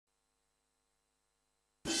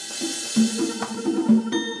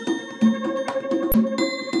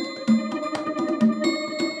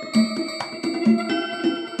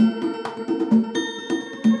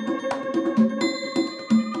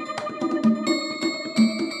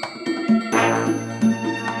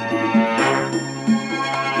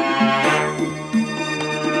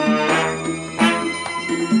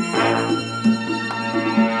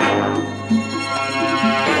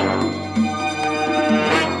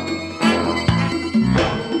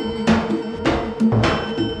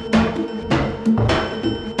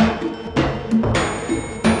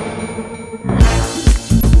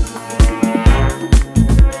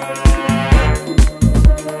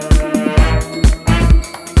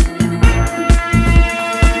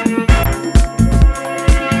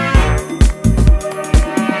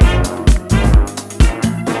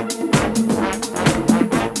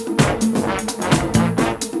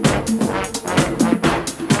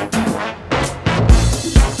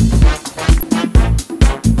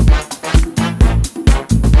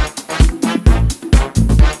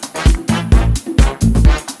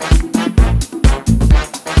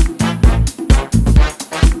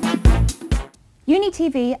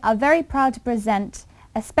UniTV are very proud to present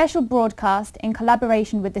a special broadcast in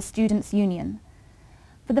collaboration with the Students' Union.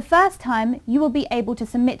 For the first time, you will be able to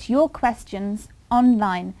submit your questions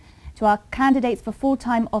online to our candidates for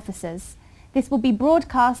full-time officers. This will be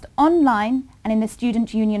broadcast online and in the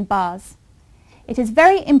Student Union bars. It is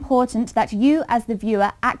very important that you as the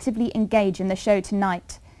viewer actively engage in the show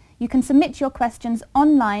tonight. You can submit your questions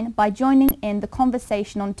online by joining in the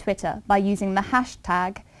conversation on Twitter by using the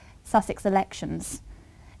hashtag Sussex Elections.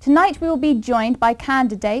 Tonight we will be joined by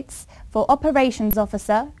candidates for Operations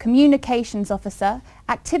Officer, Communications Officer,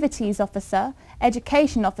 Activities Officer,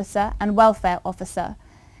 Education Officer and Welfare Officer.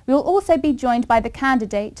 We will also be joined by the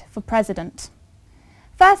candidate for President.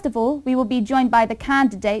 First of all, we will be joined by the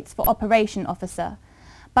candidates for Operation Officer.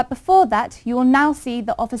 But before that, you will now see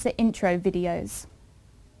the officer intro videos.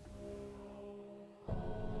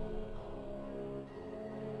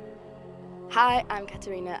 Hi, I'm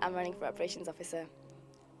Karina. I'm running for Operations Officer.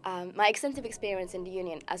 My extensive experience in the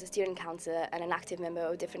union as a student councillor and an active member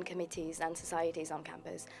of different committees and societies on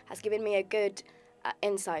campus has given me a good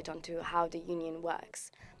insight onto how the union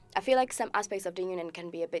works. I feel like some aspects of the union can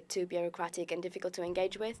be a bit too bureaucratic and difficult to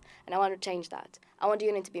engage with, and I want to change that. I want the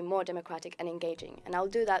union to be more democratic and engaging, and I'll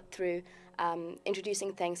do that through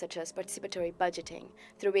introducing things such as participatory budgeting,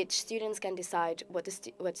 through which students can decide what the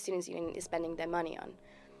Students' Union is spending their money on.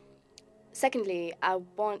 Secondly, I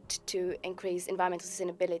want to increase environmental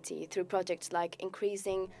sustainability through projects like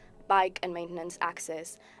increasing bike and maintenance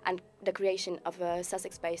access and the creation of a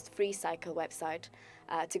Sussex-based free cycle website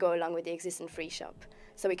to go along with the existing free shop,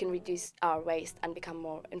 so we can reduce our waste and become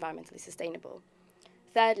more environmentally sustainable.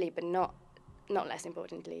 Thirdly, but not less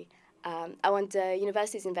importantly, I want the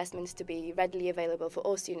university's investments to be readily available for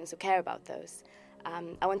all students who care about those.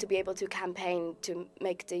 I want to be able to campaign to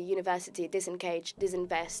make the university disengage,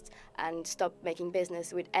 disinvest and stop making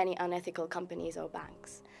business with any unethical companies or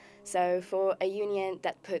banks. So for a union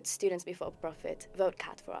that puts students before profit, vote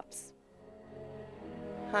CAT for us.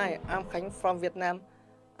 Hi, I'm Khánh from Vietnam.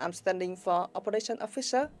 I'm standing for Operation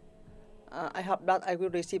Officer. I hope that I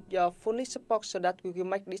will receive your full support so that we will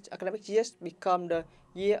make this academic year become the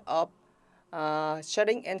year of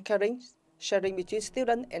sharing and caring, sharing between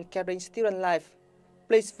students and caring student life.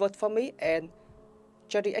 Please vote for me and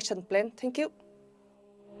share the action plan. Thank you.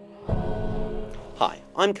 Hi,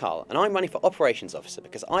 I'm Carl and I'm running for Operations Officer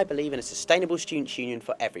because I believe in a sustainable students' union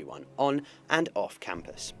for everyone on and off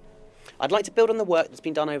campus. I'd like to build on the work that's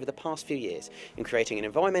been done over the past few years in creating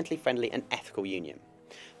an environmentally friendly and ethical union.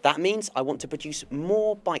 That means I want to produce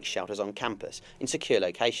more bike shelters on campus in secure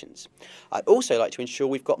locations. I'd also like to ensure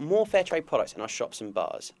we've got more fair trade products in our shops and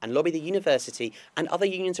bars and lobby the university and other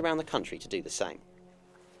unions around the country to do the same.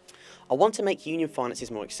 I want to make union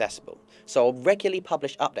finances more accessible, so I'll regularly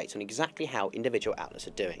publish updates on exactly how individual outlets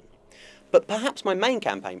are doing. But perhaps my main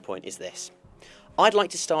campaign point is this. I'd like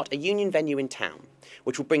to start a union venue in town,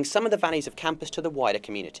 which will bring some of the values of campus to the wider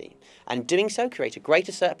community, and doing so create a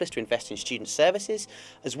greater surplus to invest in student services,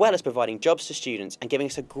 as well as providing jobs to students and giving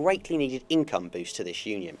us a greatly needed income boost to this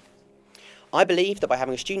union. I believe that by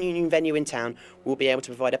having a student union venue in town, we'll be able to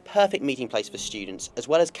provide a perfect meeting place for students, as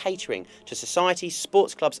well as catering to societies,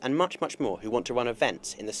 sports clubs and much, much more who want to run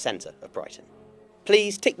events in the centre of Brighton.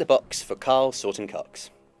 Please tick the box for Carl Sorton-Cox.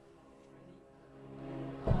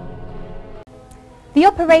 The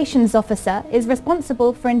Operations Officer is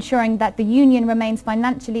responsible for ensuring that the union remains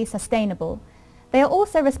financially sustainable. They are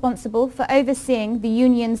also responsible for overseeing the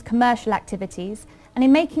union's commercial activities and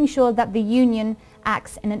in making sure that the union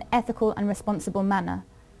acts in an ethical and responsible manner.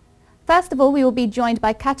 First of all, we will be joined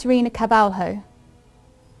by Karina Cavalho.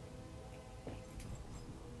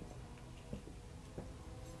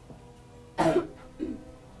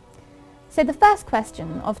 So the first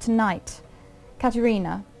question of tonight,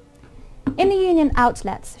 Karina. In the union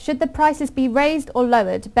outlets, should the prices be raised or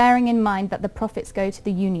lowered, bearing in mind that the profits go to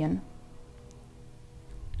the union?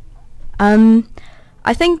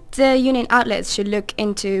 I think the union outlets should look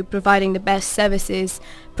into providing the best services,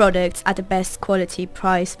 products at the best quality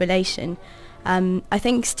price relation. I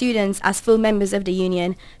think students as full members of the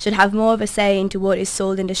union should have more of a say into what is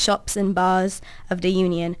sold in the shops and bars of the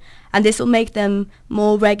union, and this will make them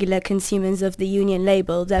more regular consumers of the union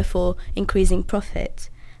label, therefore increasing profit.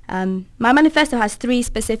 My manifesto has 3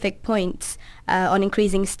 specific points on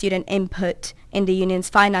increasing student input in the union's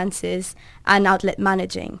finances and outlet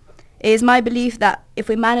managing. It is my belief that if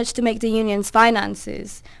we manage to make the union's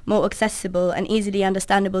finances more accessible and easily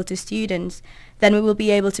understandable to students, then we will be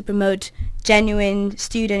able to promote genuine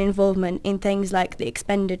student involvement in things like the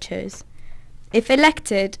expenditures. If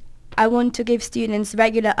elected, I want to give students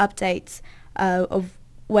regular updates of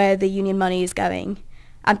where the union money is going.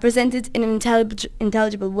 and present it in an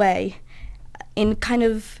intelligible way, in kind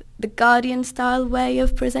of the Guardian style way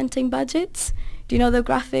of presenting budgets. Do you know the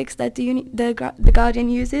graphics that the Guardian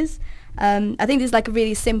uses? I think this is like a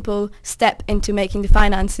really simple step into making the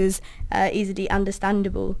finances easily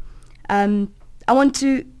understandable. I want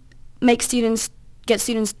to get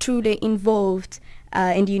students truly involved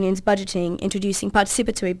in the union's budgeting, introducing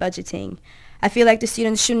participatory budgeting. I feel like the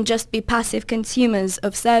students shouldn't just be passive consumers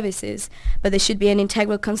of services, but they should be an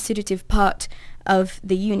integral constitutive part of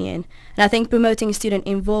the union. And I think promoting student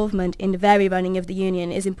involvement in the very running of the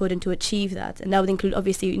union is important to achieve that. And that would include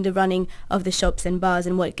obviously in the running of the shops and bars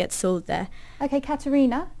and what gets sold there. Okay,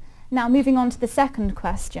 Katerina, now moving on to the second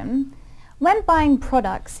question. When buying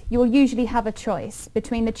products, you will usually have a choice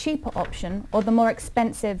between the cheaper option or the more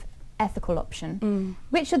expensive ethical option.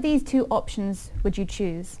 Which of these two options would you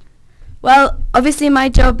choose? Well, obviously my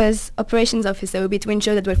job as operations officer will be to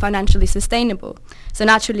ensure that we're financially sustainable. So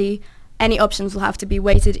naturally, any options will have to be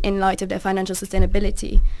weighted in light of their financial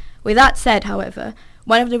sustainability. With that said, however,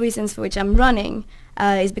 one of the reasons for which I'm running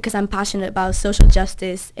is because I'm passionate about social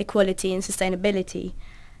justice, equality and sustainability.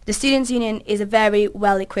 The Students' Union is a very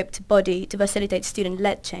well-equipped body to facilitate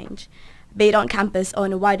student-led change, be it on campus or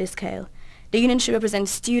on a wider scale. The union should represent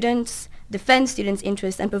students, defend students'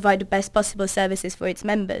 interests and provide the best possible services for its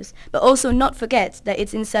members, but also not forget that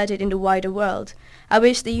it's inserted in the wider world. I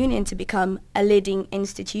wish the union to become a leading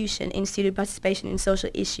institution in student participation in social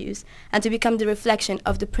issues and to become the reflection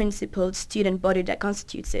of the principled student body that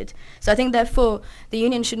constitutes it. So I think therefore the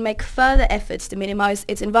union should make further efforts to minimize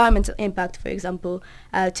its environmental impact, for example,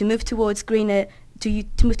 to move towards greener to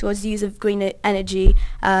move towards the use of greener energy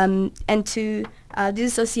and to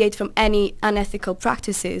disassociate from any unethical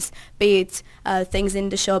practices, be it things in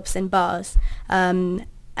the shops and bars.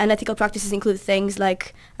 Unethical practices include things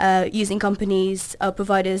like using companies or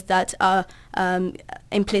providers that are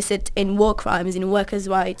implicit in war crimes, in workers'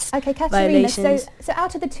 rights violations. So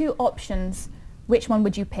out of the two options, which one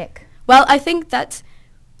would you pick? Well, I think that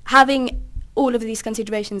having all of these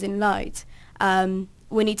considerations in light,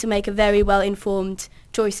 we need to make a very well-informed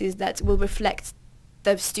choices that will reflect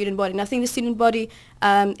the student body. And I think the student body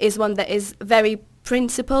is one that is very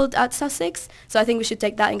principled at Sussex, so I think we should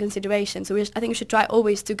take that in consideration. So I think we should try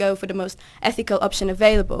always to go for the most ethical option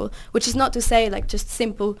available, which is not to say like just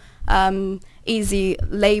simple, easy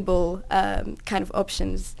label kind of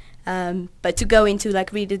options, but to go into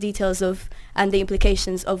like read the details of and the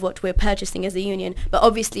implications of what we're purchasing as a union, but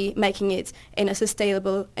obviously making it in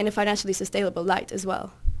a financially sustainable light as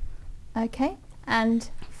well. Okay,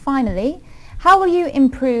 and finally, how will you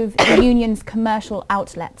improve the union's commercial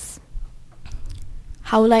outlets?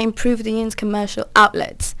 How will I improve the union's commercial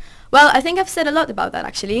outlets? Well, I think I've said a lot about that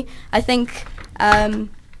actually. I think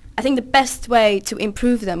the best way to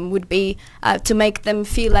improve them would be to make them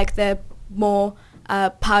feel like they're more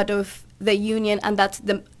part of the union and that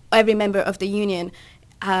every member of the union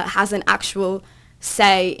has an actual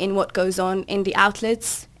say in what goes on in the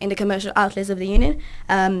outlets, in the commercial outlets of the union.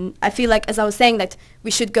 I feel like, as I was saying, that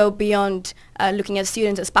we should go beyond looking at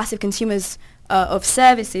students as passive consumers of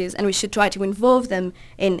services, and we should try to involve them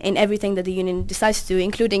in everything that the union decides to do,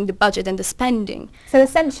 including the budget and the spending. So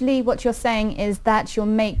essentially what you're saying is that you'll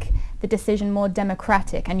make the decision more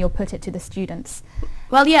democratic and you'll put it to the students.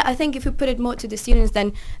 Well, yeah, I think if we put it more to the students,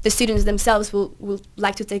 then the students themselves will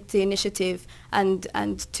like to take the initiative and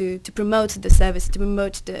to promote the service, to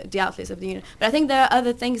promote the outlets of the union. But I think there are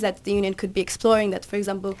other things that the union could be exploring that, for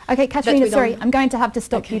example... Okay, Katerina, sorry, I'm going to have to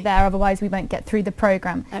stop you there, otherwise we won't get through the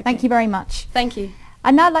programme. Okay. Thank you very much. Thank you.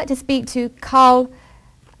 I'd now like to speak to Carl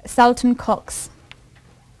Salton-Cox.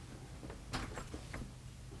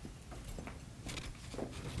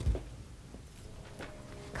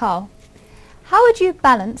 Carl, how would you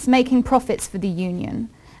balance making profits for the union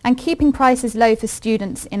and keeping prices low for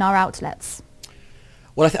students in our outlets?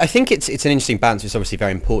 Well, I think it's an interesting balance. It's obviously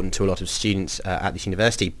very important to a lot of students at this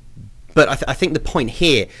university. But I think the point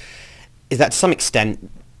here is that to some extent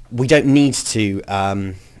we don't need to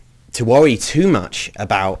worry too much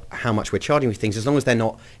about how much we're charging for things, as long as they're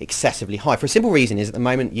not excessively high. For a simple reason is at the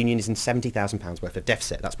moment union is in £70,000 worth of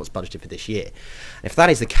deficit. That's what's budgeted for this year. And if that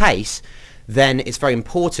is the case, then it's very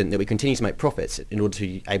important that we continue to make profits in order to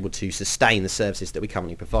be able to sustain the services that we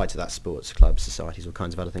currently provide to that sports clubs, societies, all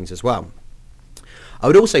kinds of other things as well. I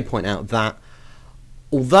would also point out that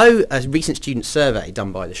Although a recent student survey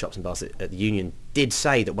done by the shops and bars at the union did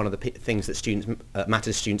say that one of the things that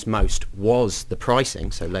matter to students most was the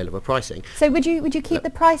pricing, so low level pricing. So would you keep the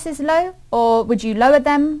prices low, or would you lower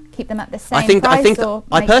them, keep them at the same price? I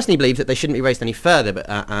I personally believe that they shouldn't be raised any further, but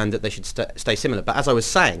and that they should stay similar. But as I was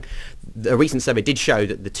saying, a recent survey did show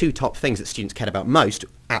that the two top things that students cared about most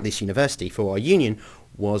at this university for our union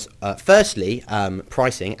was firstly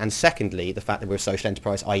pricing, and secondly the fact that we're a social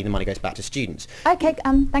enterprise, i.e. the money goes back to students. Okay,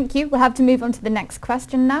 thank you. We'll have to move on to the next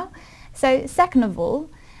question now. So second of all,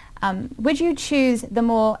 would you choose the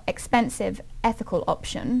more expensive ethical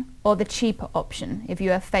option or the cheaper option if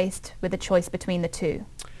you are faced with a choice between the two?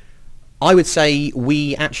 I would say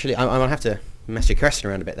I'll have to mess your question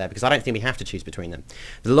around a bit there, because I don't think we have to choose between them.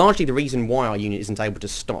 Largely the reason why our union isn't able to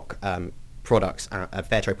stock products,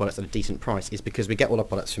 fair trade products at a decent price, is because we get all our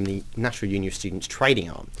products from the National Union of Students trading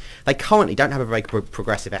arm. They currently don't have a very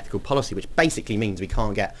progressive ethical policy, which basically means we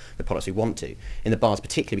can't get the products we want to. In the bars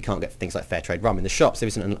particularly, we can't get things like fair trade rum. In the shops, there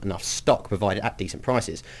isn't enough stock provided at decent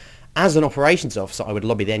prices. As an operations officer, I would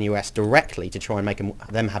lobby the NUS directly to try and make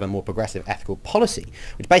them have a more progressive ethical policy,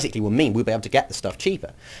 which basically will mean we'll be able to get the stuff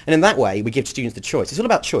cheaper. And in that way, we give students the choice. It's all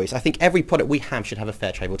about choice. I think every product we have should have a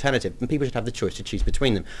fair trade alternative, and people should have the choice to choose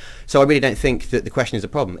between them. So I really don't think that the question is a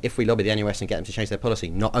problem. If we lobby the NUS and get them to change their policy,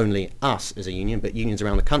 not only us as a union, but unions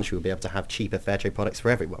around the country will be able to have cheaper fair trade products for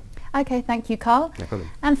everyone. Okay, thank you, Carl. No problem.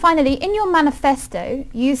 And finally, in your manifesto,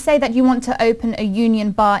 you say that you want to open a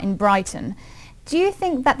union bar in Brighton. Do you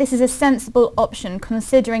think that this is a sensible option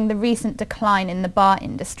considering the recent decline in the bar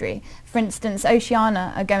industry? For instance,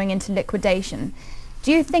 Oceana are going into liquidation.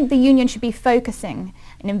 Do you think the union should be focusing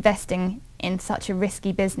and investing in such a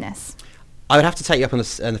risky business? I would have to take you up on the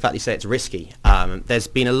fact that you say it's risky. There's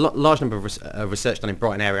been a large number of research done in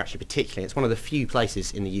Brighton area, actually, particularly. It's one of the few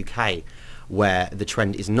places in the UK where the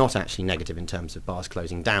trend is not actually negative in terms of bars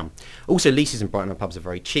closing down. Also, leases in Brighton and pubs are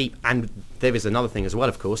very cheap, and there is another thing as well,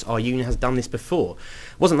 of course. Our union has done this before.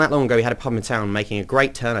 It wasn't that long ago we had a pub in town making a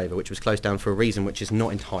great turnover, which was closed down for a reason which is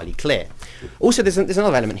not entirely clear. Also, there's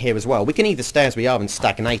another element here as well. We can either stay as we are and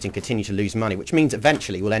stagnate and continue to lose money, which means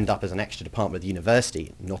eventually we'll end up as an extra department of the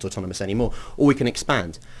university, not autonomous anymore, or we can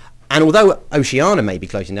expand. And although Oceana may be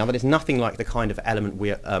closing down, that is nothing like the kind of element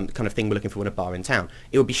kind of thing we're looking for in a bar in town.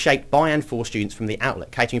 It would be shaped by and for students from the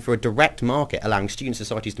outlet, catering for a direct market, allowing student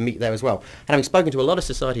societies to meet there as well. And having spoken to a lot of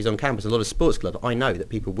societies on campus, a lot of sports clubs, I know that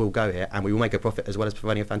people will go here and we will make a profit as well as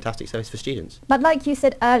providing a fantastic service for students. But like you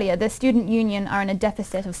said earlier, the student union are in a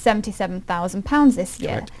deficit of £77,000 this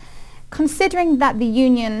year. Correct. Considering that the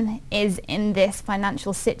union is in this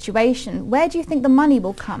financial situation, where do you think the money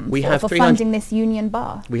will come for funding this union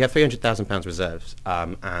bar? We have £300,000 reserves,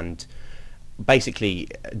 and basically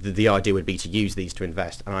the idea would be to use these to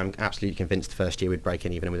invest, and I'm absolutely convinced the first year we'd break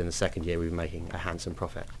in, even within the second year we'd be making a handsome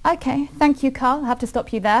profit. Okay, thank you, Carl. I have to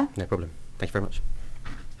stop you there. No problem. Thank you very much.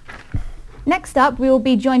 Next up, we will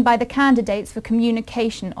be joined by the candidates for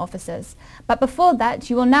communication officers. But before that,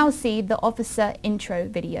 you will now see the officer intro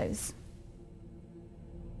videos.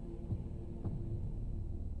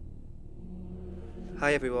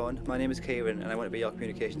 Hi everyone, my name is Kieran and I want to be your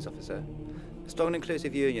communications officer. A strong and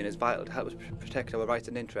inclusive union is vital to help us protect our rights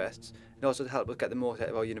and interests, and also to help us get the most out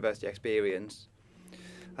of our university experience.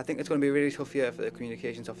 I think it's going to be a really tough year for the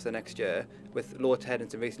communications officer next year, with low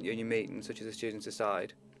attendance in recent union meetings such as the Students'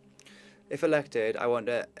 Aside. If elected, I want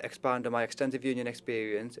to expand on my extensive union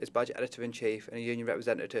experience as Badge Editor-in-Chief and a union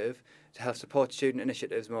representative to help support student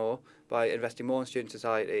initiatives more by investing more in student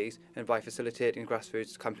societies and by facilitating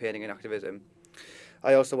grassroots campaigning and activism.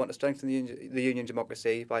 I also want to strengthen the union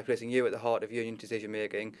democracy by placing you at the heart of union decision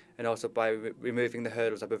making, and also by removing the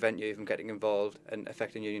hurdles that prevent you from getting involved and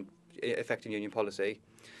affecting union policy.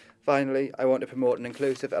 Finally, I want to promote an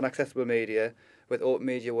inclusive and accessible media with open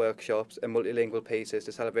media workshops and multilingual pieces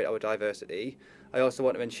to celebrate our diversity. I also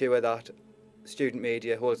want to ensure that student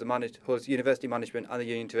media holds university management and the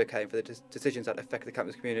union to account for the decisions that affect the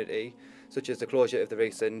campus community, such as the closure of the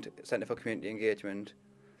recent Centre for Community Engagement.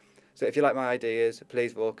 So if you like my ideas,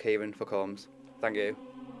 please vote Kieran for comms. Thank you.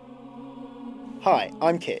 Hi,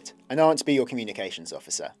 I'm Kit, and I want to be your communications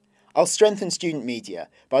officer. I'll strengthen student media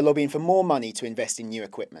by lobbying for more money to invest in new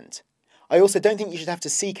equipment. I also don't think you should have to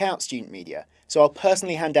seek out student media, so I'll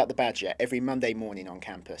personally hand out the badger every Monday morning on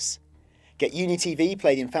campus. Get UniTV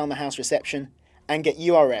played in Falmer House reception, and get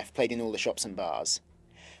URF played in all the shops and bars.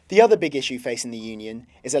 The other big issue facing the union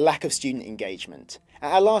is a lack of student engagement.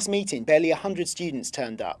 At our last meeting, barely 100 students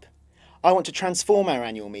turned up. I want to transform our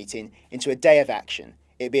annual meeting into a day of action.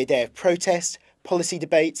 It'll be a day of protest, policy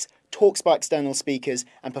debates, talks by external speakers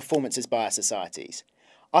and performances by our societies.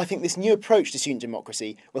 I think this new approach to student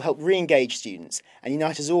democracy will help re-engage students and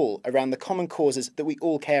unite us all around the common causes that we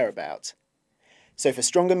all care about. So for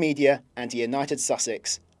stronger media and a united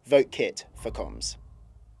Sussex, vote KIT for comms.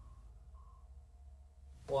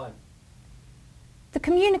 1. The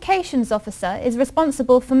communications officer is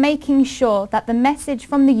responsible for making sure that the message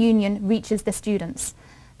from the union reaches the students.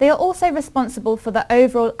 They are also responsible for the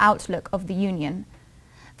overall outlook of the union.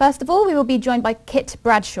 First of all, we will be joined by Kit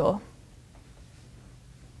Bradshaw.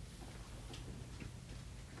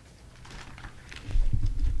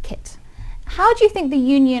 Kit, how do you think the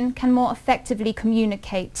union can more effectively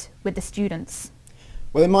communicate with the students?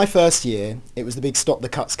 Well, in my first year, it was the big Stop the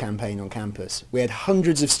Cuts campaign on campus. We had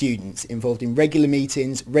hundreds of students involved in regular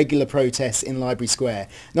meetings, regular protests in Library Square.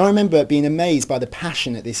 And I remember being amazed by the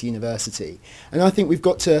passion at this university. And I think we've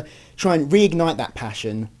got to try and reignite that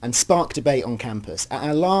passion and spark debate on campus. At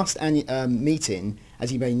our last meeting,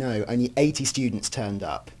 as you may know, only 80 students turned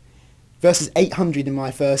up. Versus 800 in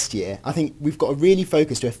my first year, I think we've got to really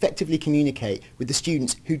focus to effectively communicate with the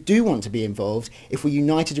students who do want to be involved if we're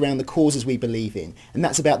united around the causes we believe in. And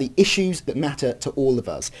that's about the issues that matter to all of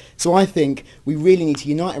us. So I think we really need to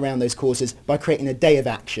unite around those causes by creating a day of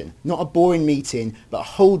action. Not a boring meeting, but a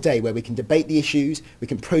whole day where we can debate the issues, we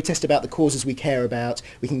can protest about the causes we care about,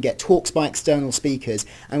 we can get talks by external speakers,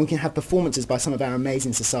 and we can have performances by some of our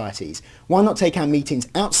amazing societies. Why not take our meetings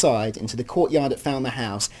outside into the courtyard at Falmer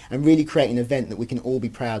House and really create an event that we can all be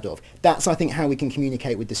proud of? That's, I think, how we can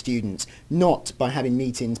communicate with the students, not by having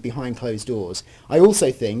meetings behind closed doors. I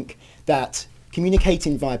also think that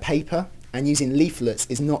communicating via paper and using leaflets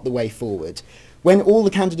is not the way forward. When all the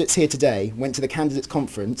candidates here today went to the candidates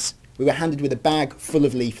conference, we were handed with a bag full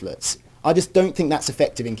of leaflets. I just don't think that's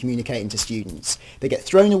effective in communicating to students. They get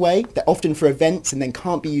thrown away, they're often for events and then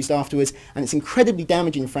can't be used afterwards, and it's incredibly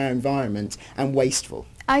damaging for our environment and wasteful.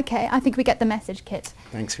 Okay, I think we get the message, Kit.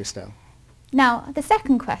 Thanks, Christelle. Now, the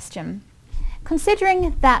second question.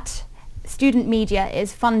 Considering that student media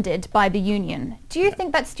is funded by the union, do you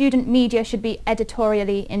think that student media should be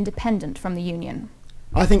editorially independent from the union?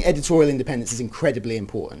 I think editorial independence is incredibly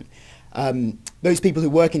important. Those people who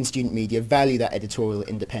work in student media value that editorial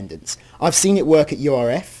independence. I've seen it work at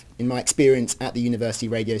URF in my experience at the university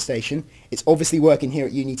radio station. It's obviously working here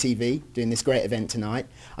at UniTV, doing this great event tonight.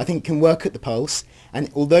 I think it can work at the Pulse,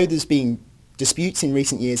 and although there's been disputes in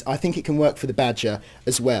recent years, I think it can work for the Badger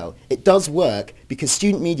as well. It does work because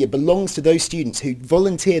student media belongs to those students who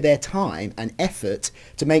volunteer their time and effort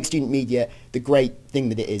to make student media the great thing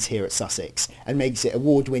that it is here at Sussex and makes it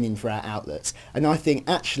award-winning for our outlets. And I think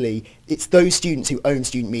actually it's those students who own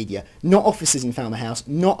student media, not officers in Falmer House,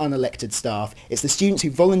 not unelected staff. It's the students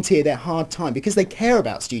who volunteer their hard time because they care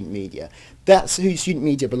about student media. That's who student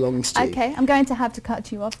media belongs to. Okay, I'm going to have to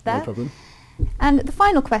cut you off there. No problem. And the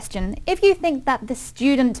final question, if you think that the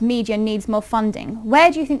student media needs more funding,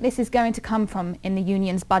 where do you think this is going to come from in the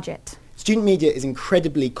union's budget? Student media is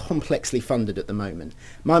incredibly complexly funded at the moment.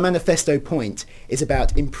 My manifesto point is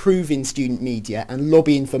about improving student media and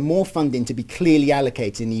lobbying for more funding to be clearly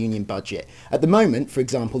allocated in the union budget. At the moment, for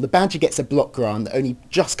example, the Badger gets a block grant that only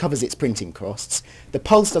just covers its printing costs. The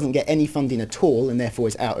Pulse doesn't get any funding at all and therefore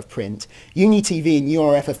is out of print. UniTV and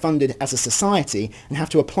URF are funded as a society and have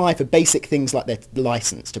to apply for basic things like their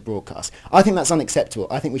licence to broadcast. I think that's unacceptable.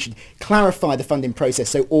 I think we should clarify the funding process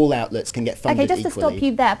so all outlets can get funded equally. Okay, just to stop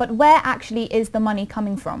you there, but where actually is the money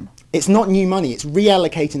coming from? It's not new money, it's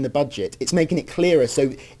reallocating the budget. It's making it clearer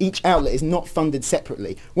so each outlet is not funded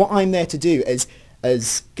separately. What I'm there to do as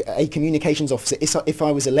a communications officer, if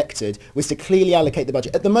I was elected, was to clearly allocate the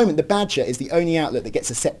budget. At the moment, the Badger is the only outlet that gets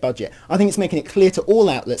a set budget. I think it's making it clear to all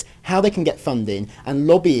outlets how they can get funding and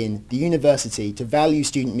lobbying the university to value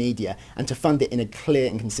student media and to fund it in a clear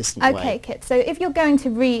and consistent way. Okay, Kit, so if you're going to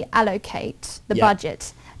reallocate the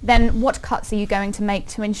budget, then what cuts are you going to make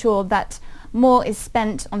to ensure that more is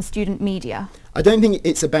spent on student media? I don't think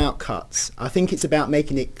it's about cuts. I think it's about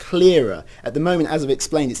making it clearer. At the moment, as I've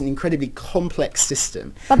explained, it's an incredibly complex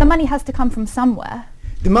system. But the money has to come from somewhere.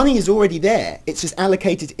 The money is already there. It's just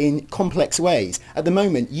allocated in complex ways. At the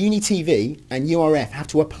moment, UniTV and URF have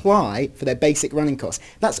to apply for their basic running costs.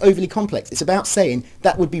 That's overly complex. It's about saying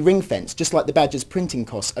that would be ring-fenced, just like the Badger's printing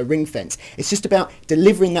costs are ring-fenced. It's just about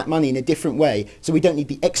delivering that money in a different way so we don't need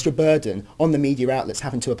the extra burden on the media outlets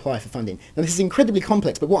having to apply for funding. Now, this is incredibly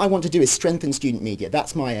complex, but what I want to do is strengthen student media.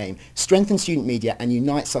 That's my aim. Strengthen student media and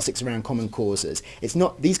unite Sussex around common causes. It's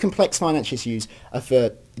not, these complex financial issues are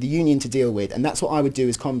for the union to deal with, and that's what I would do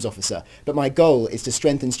as comms officer. But my goal is to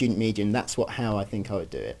strengthen student media, and that's how I think I would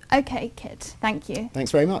do it. Okay, Kit, thank you.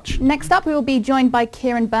 Thanks very much. Next up, we will be joined by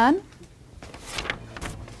Kieran Byrne.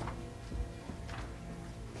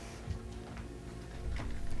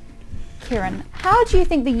 Kieran, how do you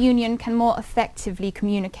think the union can more effectively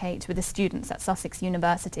communicate with the students at Sussex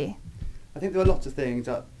University? I think there are lots of things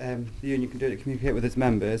that the union can do to communicate with its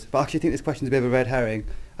members, but I actually think this question is a bit of a red herring.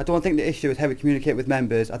 I don't think the issue is how we communicate with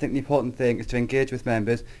members. I think the important thing is to engage with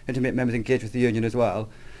members and to make members engage with the union as well.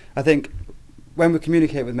 I think when we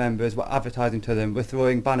communicate with members, we're advertising to them, we're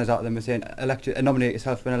throwing banners at them, we're saying nominate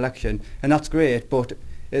yourself for an election, and that's great, but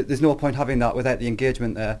there's no point having that without the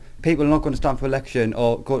engagement there. People are not going to stand for election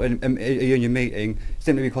or go to a union meeting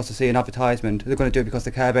simply because they see an advertisement. They're going to do it because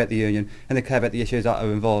they care about the union and they care about the issues that are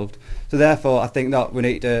involved. So therefore, I think that we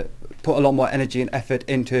need to put a lot more energy and effort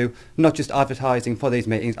into not just advertising for these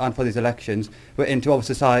meetings and for these elections, but into our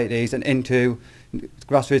societies and into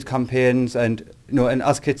grassroots campaigns. And and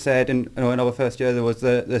as Kit said, in our first year there was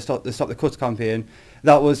the Stop the Cuts campaign.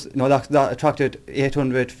 That was that attracted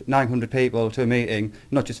 800, 900 people to a meeting,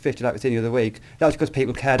 not just 50 like we seen the other week. That was because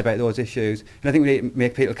people cared about those issues, and I think we need to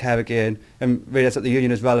make people care again and realise that the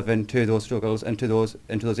union is relevant to those struggles and to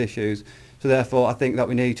those issues. So therefore, I think that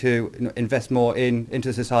we need to invest more into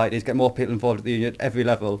the societies, get more people involved at the union at every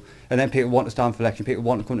level, and then people want to stand for election, people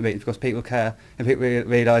want to come to meetings because people care, and people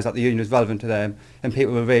realise that the union is relevant to them, and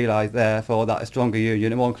people will realise therefore that a stronger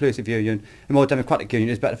union, a more inclusive union, a more democratic union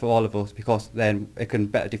is better for all of us, because then it can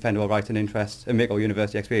better defend our rights and interests and make our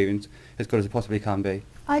university experience as good as it possibly can be.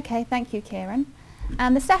 Okay, thank you, Kieran.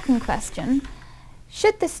 And the second question,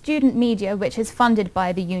 should the student media, which is funded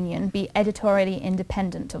by the union, be editorially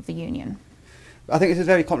independent of the union? I think it's a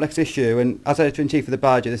very complex issue, and as editor-in-chief of the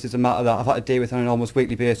Badger, this is a matter that I've had to deal with on an almost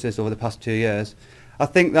weekly basis over the past 2 years. I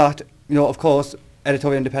think that, of course,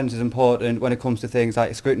 editorial independence is important when it comes to things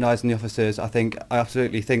like scrutinising the officers. I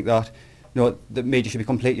absolutely think that the media should be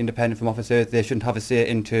completely independent from officers. They shouldn't have a say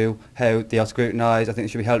into how they are scrutinised. I think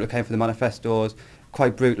they should be held to account for the manifestos,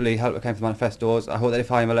 quite brutally held to account for the manifestos. I hope that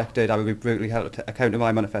if I am elected, I will be brutally held to account to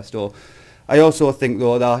my manifesto. I also think,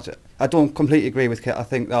 though, that I don't completely agree with Kit. I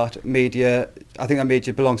think that media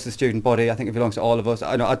belongs to the student body. I think it belongs to all of us.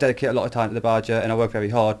 I dedicate a lot of time to the Badger and I work very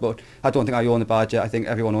hard, but I don't think I own the Badger. I think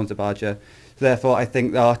everyone owns the Badger. So therefore, I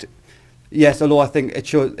think that, yes, although I think it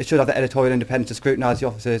should have the editorial independence to scrutinise the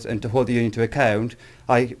officers and to hold the union to account,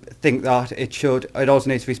 I think that it also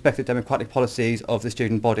needs to respect the democratic policies of the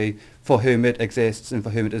student body for whom it exists and for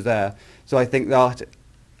whom it is there. So I think that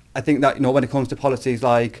when it comes to policies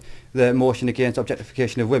like the motion against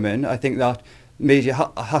objectification of women, I think that media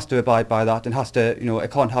has to abide by that and has to,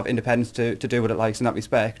 it can't have independence to do what it likes in that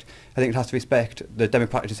respect. I think it has to respect the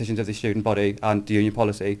democratic decisions of the student body and the union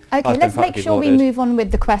policy. Okay, let's make sure we move on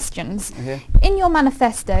with the questions. Okay. In your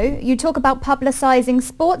manifesto, you talk about publicising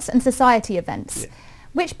sports and society events. Yeah.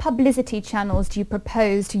 Which publicity channels do you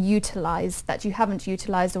propose to utilise that you haven't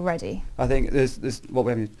utilised already? I think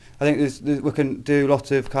we can do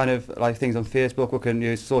lots of kind of like things on Facebook. We can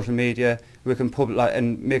use social media. We can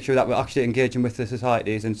and make sure that we're actually engaging with the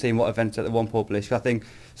societies and seeing what events that they want published. I think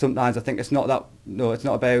sometimes it's not about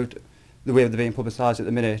the way they're being publicised at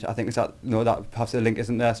the minute. I think it's that that perhaps the link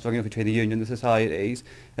isn't there strong enough between the union and the societies,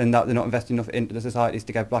 and that they're not investing enough into the societies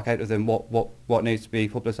to get back out of them what needs to be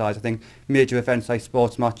publicised. I think major events like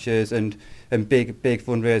sports matches and big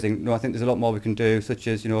fundraising. I think there's a lot more we can do, such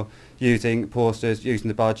as using posters, using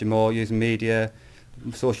the Badger more, using media,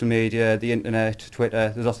 social media, the internet,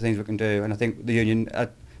 Twitter. There's lots of things we can do, and I think the union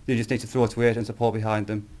you just need to throw its weight and support behind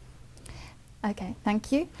them. Okay,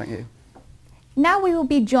 thank you. Thank you. Now we will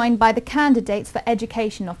be joined by the candidates for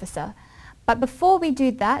Education Officer. But before we do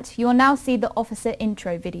that, you will now see the officer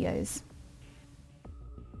intro videos.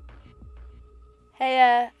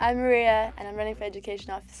 Hey, I'm Maria and I'm running for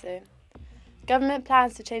Education Officer. Government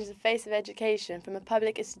plans to change the face of education from a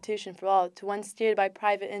public institution for all to one steered by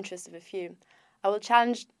private interests of a few. I will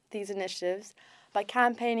challenge these initiatives by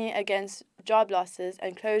campaigning against job losses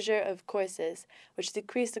and closure of courses, which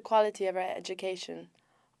decrease the quality of our education.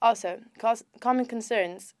 Also, common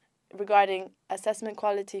concerns regarding assessment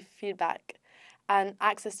quality feedback and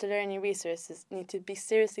access to learning resources need to be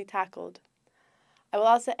seriously tackled. I will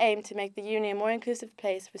also aim to make the union a more inclusive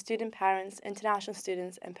place for student parents, international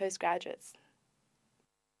students and postgraduates.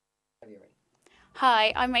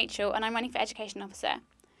 Hi, I'm Rachel and I'm running for Education Officer.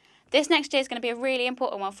 This next year is going to be a really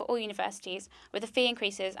important one for all universities with the fee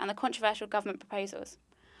increases and the controversial government proposals.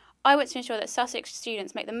 I want to ensure that Sussex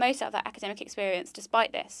students make the most out of their academic experience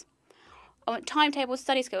despite this. I want timetable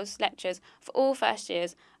study skills lectures for all first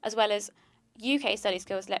years, as well as UK study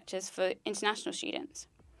skills lectures for international students.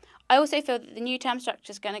 I also feel that the new term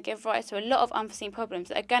structure is going to give rise to a lot of unforeseen problems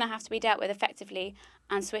that are going to have to be dealt with effectively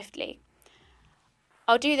and swiftly.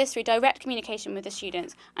 I'll do this through direct communication with the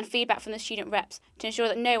students and feedback from the student reps to ensure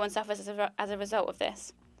that no one suffers as a result of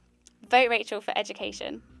this. Vote Rachel for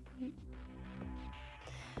Education.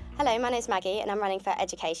 Hello, my name is Maggie and I'm running for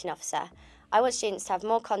Education Officer. I want students to have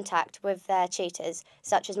more contact with their tutors,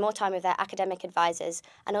 such as more time with their academic advisors,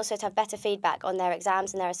 and also to have better feedback on their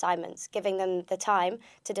exams and their assignments, giving them the time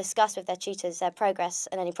to discuss with their tutors their progress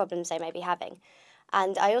and any problems they may be having.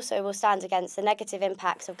 And I also will stand against the negative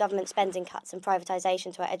impacts of government spending cuts and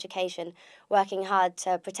privatisation to our education, working hard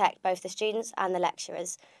to protect both the students and the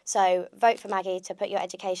lecturers. So vote for Maggie to put your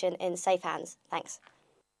education in safe hands. Thanks.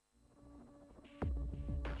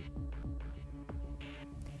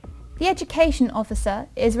 The Education Officer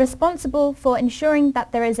is responsible for ensuring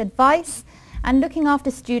that there is advice and looking after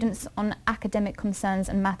students on academic concerns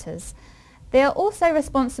and matters. They are also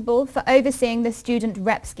responsible for overseeing the Student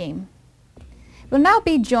Rep scheme. We'll now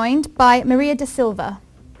be joined by Maria da Silva.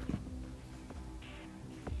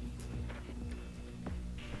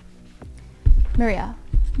 Maria,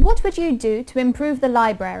 what would you do to improve the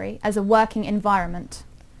library as a working environment?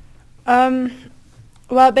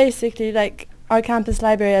 Well, basically, like our campus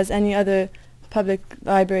library, as any other public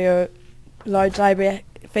library or large library,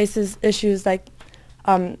 faces issues like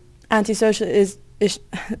antisocial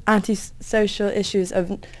issues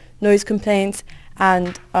of noise complaints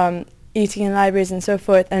and eating in libraries and so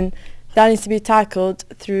forth, and that needs to be tackled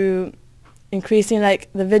through increasing like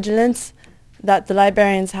the vigilance that the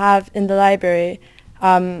librarians have in the library,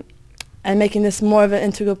 and making this more of an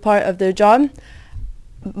integral part of their job.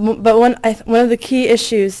 But one of the key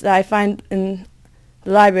issues that I find in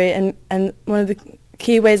the library, and one of the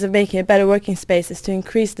key ways of making a better working space, is to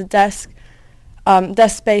increase the desk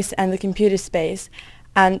space and the computer space.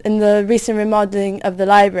 And in the recent remodeling of the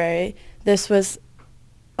library, this was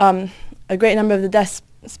a great number of the desk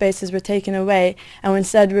spaces were taken away and were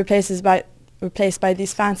instead replaced by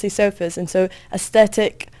these fancy sofas. And so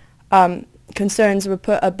aesthetic concerns were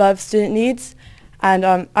put above student needs. And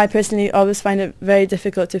I personally always find it very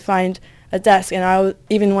difficult to find a desk, and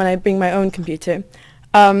even when I bring my own computer.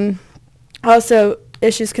 Also,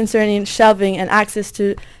 issues concerning shelving and access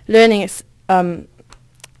to learning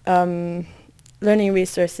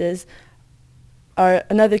resources are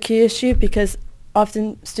another key issue, because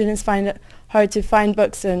often students find it hard to find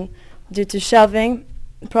books, and due to shelving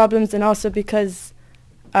problems, and also because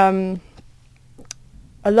a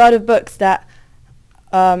lot of books that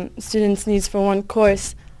students need for one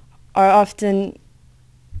course are often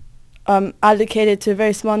allocated to a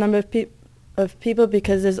very small number of people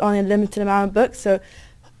because there's only a limited amount of books. So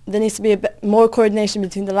there needs to be a bit more coordination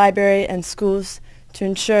between the library and schools to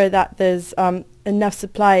ensure that there's enough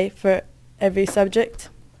supply for every subject.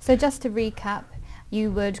 So just to recap,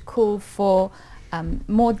 you would call for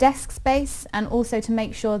more desk space, and also to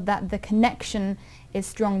make sure that the connection is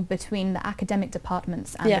strong between the academic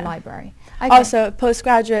departments and the library. Okay. Also,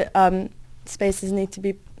 postgraduate spaces need to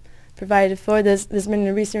be provided for. There's been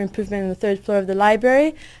a recent improvement in the third floor of the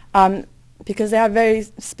library, because they have very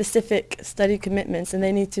specific study commitments, and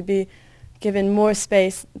they need to be given more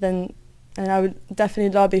space and I would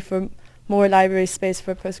definitely lobby for more library space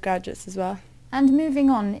for postgraduates as well. And moving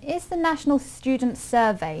on, is the National Student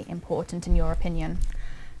Survey important in your opinion?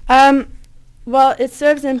 Well, it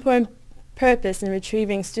serves an important purpose in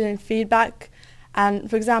retrieving student feedback. And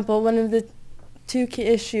for example, one of the two key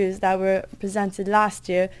issues that were presented last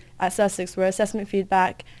year at Sussex were assessment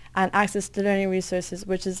feedback and access to learning resources,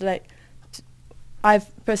 which is like,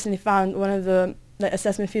 I've personally found one of the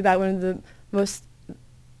assessment feedback one of the most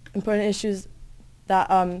important issues that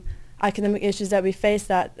academic issues that we face,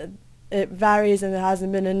 that it varies and there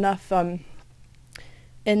hasn't been enough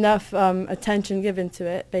attention given to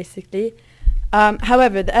it, basically.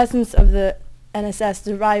 However, the essence of the NSS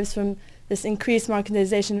derives from this increased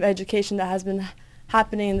marketization of education that has been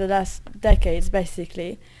happening in the last decades,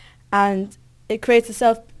 basically. And it creates a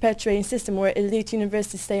self-perpetuating system where elite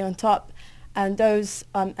universities stay on top and those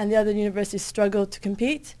and the other universities struggle to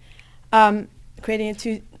compete, creating a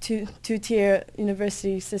two-tier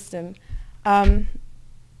university system.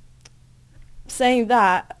 Saying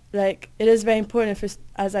that, like, it is very important for,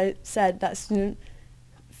 as I said, that student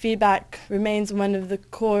feedback remains one of the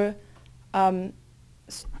core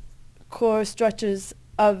structures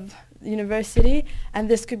of the university, and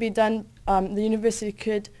this could be done. The university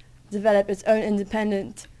could develop its own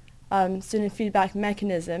independent student feedback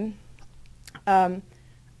mechanism, and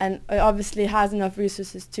it obviously has enough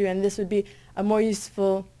resources too. And this would be a more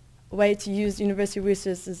useful way to use university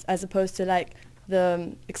resources as opposed to like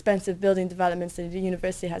the expensive building developments that the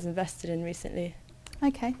university has invested in recently.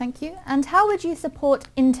 Okay, thank you. And how would you support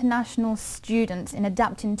international students in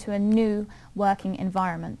adapting to a new working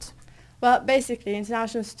environment? Well, basically,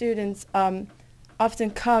 international students often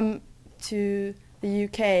come to the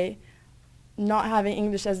UK not having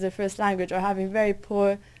English as their first language, or having very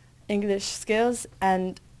poor English skills,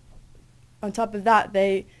 and on top of that,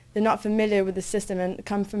 they're not familiar with the system and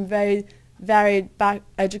come from very varied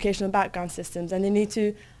educational background systems, and they need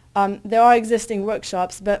to. There are existing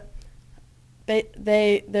workshops, but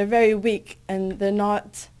they're very weak, and they're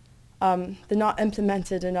not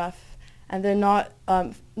implemented enough, and they're not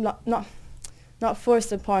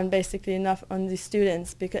forced upon basically enough on the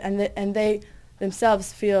students, because and they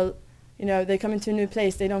themselves feel, they come into a new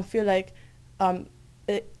place, they don't feel like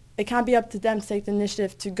it can't be up to them to take the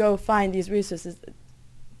initiative to go find these resources.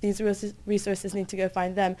 These resources need to go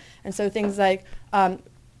find them, and so things like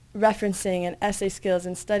referencing and essay skills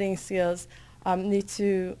and studying skills need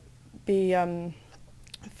to be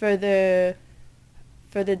further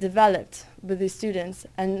developed with these students.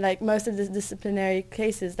 And like most of the disciplinary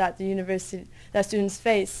cases that that students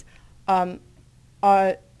face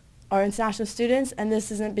are international students, and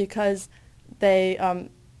this isn't because they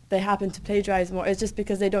happen to plagiarize more. It's just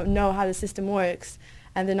because they don't know how the system works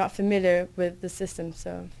and they're not familiar with the system.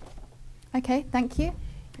 So, okay, thank you.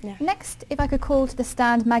 Yeah. Next, if I could call to the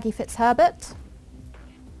stand Maggie Fitzherbert.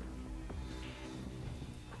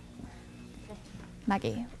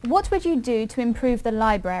 Maggie, what would you do to improve the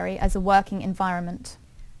library as a working environment?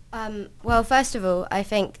 Well, first of all, I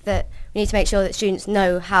think that we need to make sure that students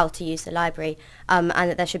know how to use the library, and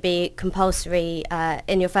that there should be compulsory,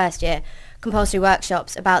 in your first year, compulsory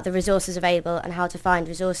workshops about the resources available and how to find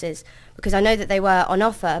resources, because I know that they were on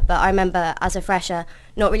offer, but I remember as a fresher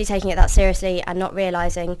not really taking it that seriously and not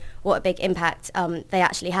realising what a big impact they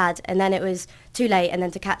actually had, and then it was too late, and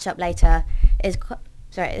then to catch up later is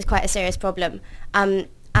quite a serious problem.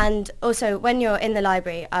 And also, when you're in the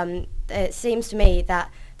library, it seems to me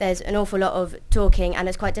that there's an awful lot of talking and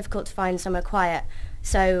it's quite difficult to find somewhere quiet.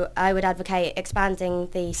 So I would advocate expanding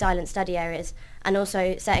the silent study areas and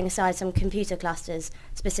also setting aside some computer clusters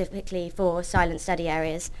specifically for silent study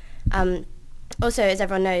areas. Also, as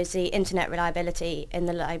everyone knows, the internet reliability in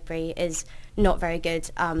the library is not very good,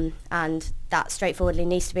 and that straightforwardly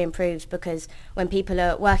needs to be improved, because when people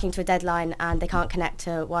are working to a deadline and they can't connect to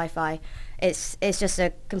Wi-Fi, it's just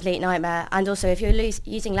a complete nightmare. And also, if you're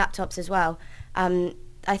using laptops as well,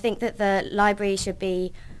 I think that the library should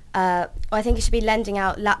be, I think it should be lending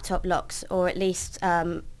out laptop locks, or at least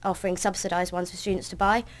offering subsidised ones for students to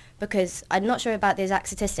buy, because I'm not sure about the exact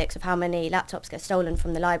statistics of how many laptops get stolen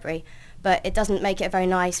from the library, but it doesn't make it a very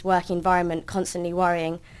nice working environment, constantly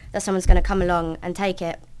worrying that someone's going to come along and take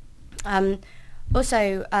it.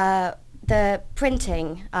 Also, the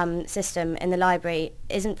printing system in the library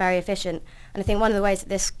isn't very efficient, and I think one of the ways that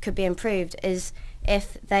this could be improved is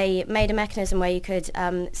if they made a mechanism where you could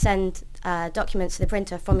send documents to the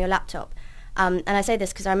printer from your laptop. And I say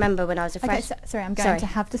this because I remember when I was a freshman... Okay, sorry, I'm going to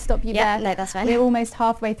have to stop you there. Yeah, no, that's fine. We're almost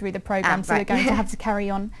halfway through the programme, so right. we're going to have to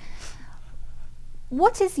carry on.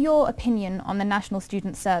 What is your opinion on the National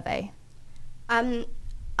Student Survey? I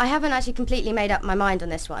haven't actually completely made up my mind on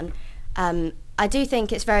this one. I do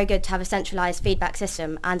think it's very good to have a centralised feedback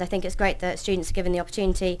system, and I think it's great that students are given the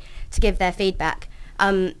opportunity to give their feedback.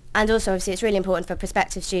 And also, obviously, it's really important for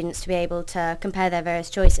prospective students to be able to compare their various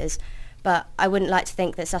choices. But I wouldn't like to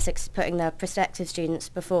think that Sussex is putting the prospective students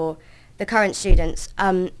before the current students.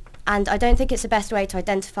 And I don't think it's the best way to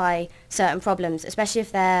identify certain problems, especially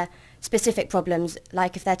if they're specific problems,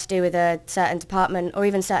 like if they're to do with a certain department or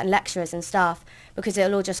even certain lecturers and staff, because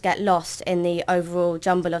it'll all just get lost in the overall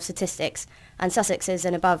jumble of statistics. And Sussex is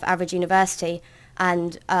an above average university,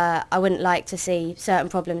 and I wouldn't like to see certain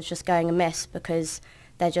problems just going amiss because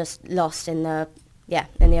they're just lost in the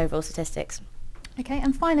overall statistics. Okay,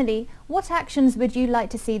 and finally, what actions would you like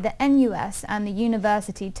to see the NUS and the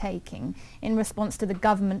university taking in response to the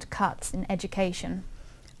government cuts in education?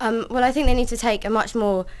 Well, I think they need to take a much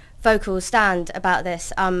more vocal stand about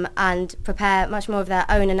this and prepare much more of their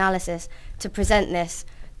own analysis to present this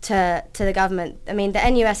to the government. I mean, the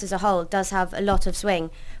NUS as a whole does have a lot of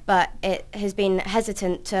swing, but it has been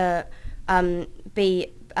hesitant to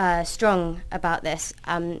be strong about this.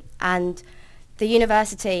 And the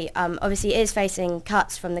university obviously is facing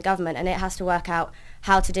cuts from the government, and it has to work out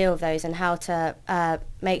how to deal with those and how to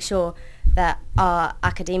make sure that our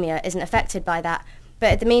academia isn't affected by that.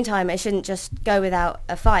 But in the meantime, it shouldn't just go without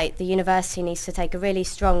a fight. The university needs to take a really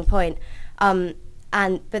strong point, but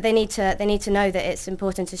they need to know that it's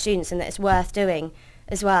important to students and that it's worth doing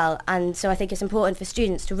as well. And so I think it's important for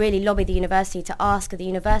students to really lobby the university, to ask the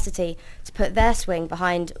university to put their swing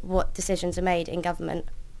behind what decisions are made in government.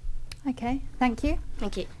 Okay, thank you.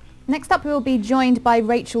 Thank you. Next up, we will be joined by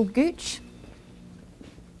Rachel Gooch.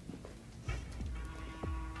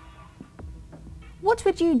 What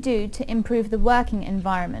would you do to improve the working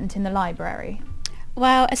environment in the library?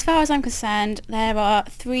 Well, as far as I'm concerned, there are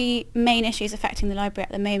three main issues affecting the library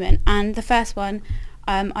at the moment, and the first one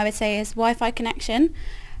I would say is Wi-Fi connection.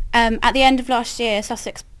 At the end of last year,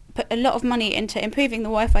 Sussex put a lot of money into improving the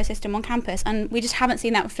Wi-Fi system on campus, and we just haven't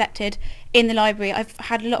seen that reflected in the library. I've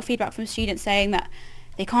had a lot of feedback from students saying that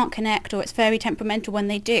they can't connect, or it's very temperamental when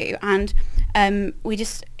they do, and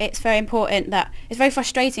it's very important that it's very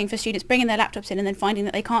frustrating for students bringing their laptops in and then finding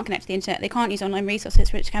that they can't connect to the internet, they can't use online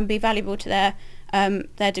resources, which can be valuable to their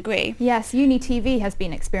degree. Yes, UniTV has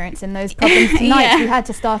been experiencing those problems tonight. Yeah. We had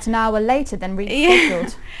to start an hour later than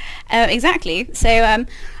rescheduled. Yeah. Exactly. So,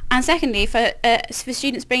 and secondly, for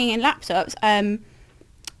students bringing in laptops,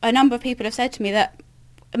 a number of people have said to me that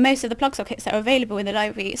most of the plug sockets that are available in the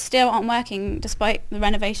library still aren't working despite the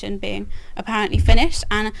renovation being apparently finished.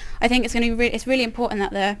 And I think it's going to be it's really important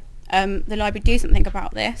that the library do something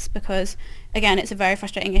about this, because again, it's a very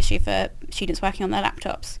frustrating issue for students working on their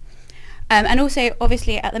laptops. And also,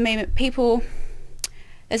 obviously, at the moment,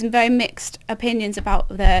 there's some very mixed opinions about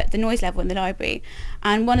the noise level in the library.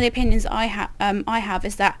 And one of the opinions I have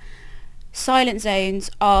is that silent zones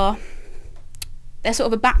they're sort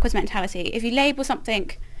of a backwards mentality. If you label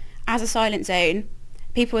something as a silent zone,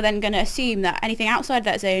 people are then going to assume that anything outside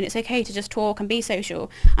that zone, it's okay to just talk and be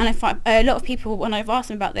social. And I find a lot of people, when I've asked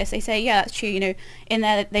them about this, they say, yeah, that's true, in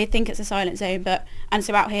there they think it's a silent zone, and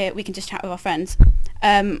so out here we can just chat with our friends.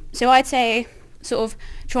 So I'd say sort of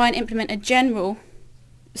try and implement a general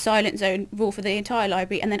silent zone rule for the entire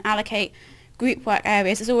library, and then allocate group work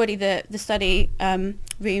areas. There's already the study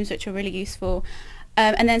rooms, which are really useful.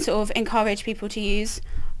 And then sort of encourage people to use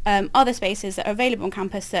other spaces that are available on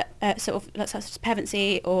campus, that such as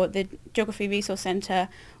Pevensey or the Geography Resource Centre,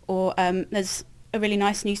 or there's a really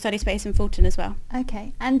nice new study space in Fulton as well.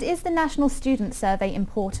 Okay, and is the National Student Survey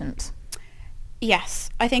important? Yes,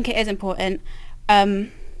 I think it is important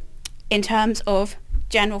in terms of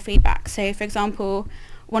general feedback. So, for example,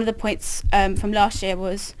 one of the points from last year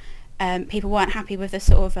was people weren't happy with the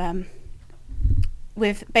sort of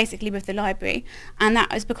with the library, and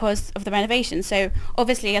that was because of the renovation. So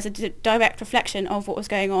obviously, as a direct reflection of what was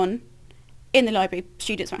going on in the library,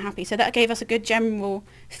 students weren't happy. So that gave us a good general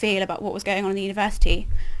feel about what was going on in the university.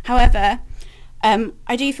 However,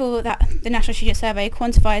 I do feel that the National Student Survey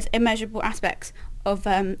quantifies immeasurable aspects of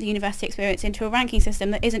the university experience into a ranking system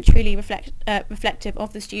that isn't truly reflective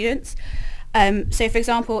of the students. So for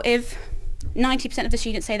example, if 90% of the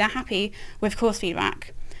students say they're happy with course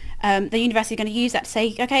feedback, the university is going to use that to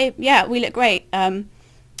say, okay, yeah, we look great. And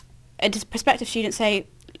prospective students say,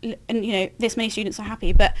 this many students are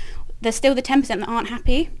happy, but there's still the 10% that aren't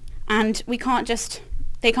happy, and they can't just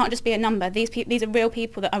be a number. These are real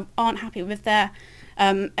people that aren't happy with their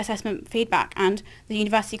assessment feedback, and the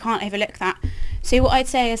university can't overlook that. So what I'd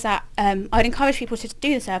say is that I'd encourage people to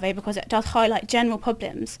do the survey because it does highlight general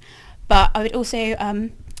problems, but I would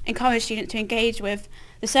also encourage students to engage with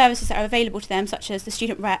the services that are available to them, such as the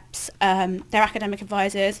student reps, their academic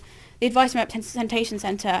advisors, the Advice and Representation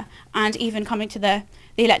Centre, and even coming to the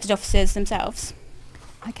elected officers themselves.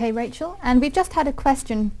 Okay, Rachel, and we've just had a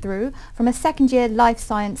question through from a second-year life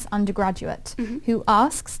science undergraduate who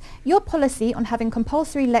asks, your policy on having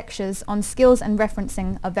compulsory lectures on skills and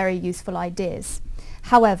referencing are very useful ideas.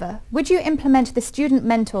 However, would you implement the student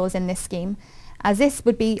mentors in this scheme, as this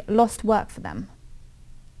would be lost work for them?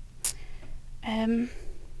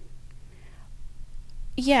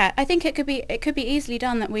 Yeah, I think it could be easily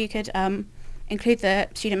done that we could include the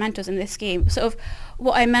student mentors in this scheme. Sort of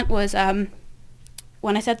what I meant was,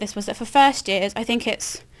 when I said this, was that for first years, I think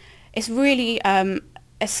it's really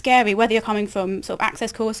scary, whether you're coming from sort of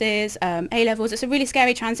access courses, A-levels, it's a really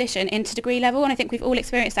scary transition into degree level, and I think we've all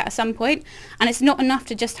experienced that at some point, and it's not enough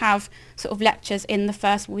to just have sort of lectures in the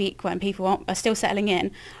first week when people are still settling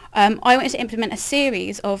in. I wanted to implement a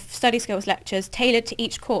series of study skills lectures tailored to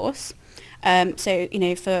each course. So,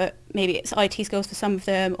 for maybe it's IT skills for some of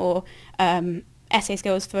them, or essay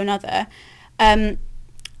skills for another. But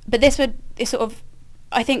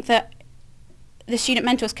I think that the student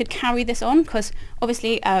mentors could carry this on, because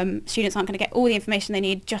obviously students aren't going to get all the information they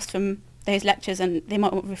need just from those lectures, and they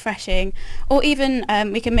might want refreshing, or even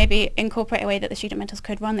we can maybe incorporate a way that the student mentors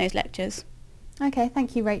could run those lectures. Okay,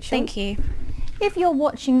 thank you, Rachel. Thank you. If you're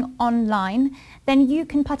watching online, then you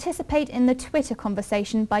can participate in the Twitter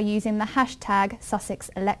conversation by using the hashtag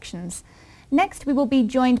 #SussexElections. Next, we will be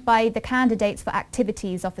joined by the candidates for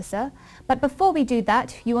Activities Officer, but before we do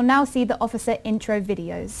that, you will now see the officer intro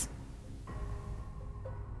videos.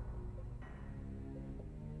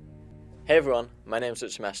 Hey everyone, my name is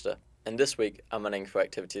Jakupsdottir, and this week I'm running for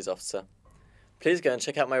Activities Officer. Please go and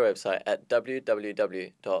check out my website at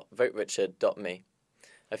www.voterichard.me.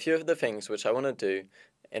 A few of the things which I want to do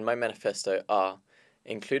in my manifesto are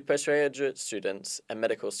include postgraduate students and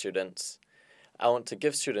medical students. I want to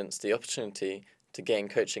give students the opportunity to gain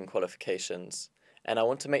coaching qualifications, and I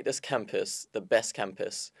want to make this campus the best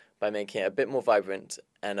campus by making it a bit more vibrant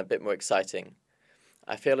and a bit more exciting.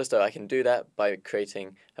 I feel as though I can do that by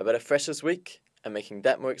creating a better Freshers Week and making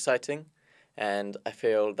that more exciting, and I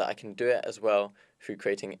feel that I can do it as well through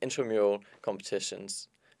creating intramural competitions.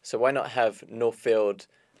 So why not have Northfield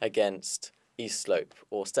against East Slope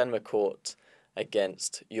or Stanmer Court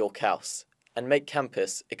against York House and make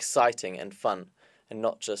campus exciting and fun and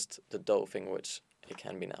not just the dull thing which it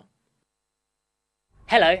can be now.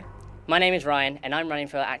 Hello, my name is Ryan and I'm running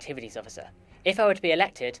for Activities Officer. If I were to be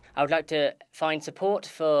elected, I would like to find support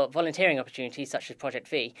for volunteering opportunities such as Project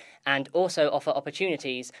V and also offer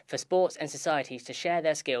opportunities for sports and societies to share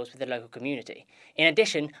their skills with the local community. In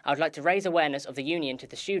addition, I would like to raise awareness of the union to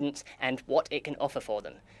the students and what it can offer for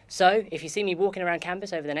them. So, if you see me walking around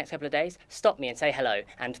campus over the next couple of days, stop me and say hello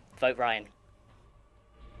and vote Ryan.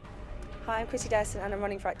 Hi, I'm Christelle and I'm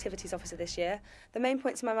running for Activities Officer this year. The main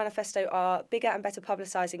points in my manifesto are bigger and better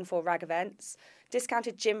publicising for RAG events,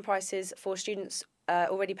 discounted gym prices for students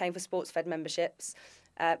already paying for sports-fed memberships,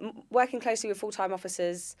 working closely with full-time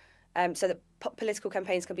officers so that political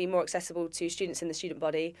campaigns can be more accessible to students in the student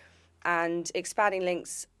body, and expanding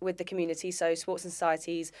links with the community so sports and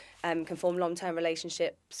societies can form long-term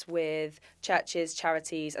relationships with churches,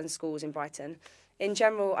 charities and schools in Brighton. In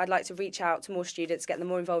general, I'd like to reach out to more students, get them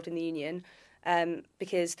more involved in the union,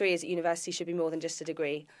 because 3 years at university should be more than just a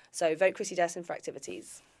degree. So vote Chrissy Derson for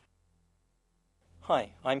Activities.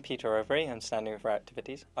 Hi, I'm Peter Overy, I'm standing for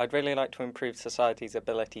Activities. I'd really like to improve society's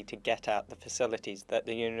ability to get at the facilities that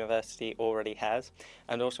the university already has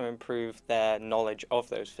and also improve their knowledge of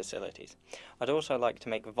those facilities. I'd also like to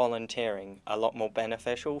make volunteering a lot more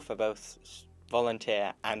beneficial for both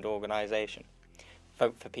volunteer and organisation.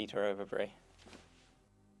 Vote for Peter Overy.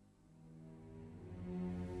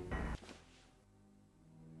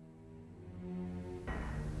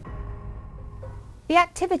 The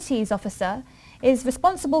Activities Officer is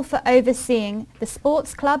responsible for overseeing the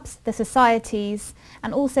sports clubs, the societies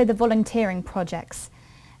and also the volunteering projects.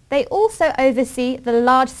 They also oversee the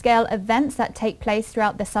large-scale events that take place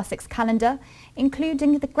throughout the Sussex calendar,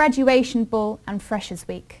 including the Graduation Ball and Freshers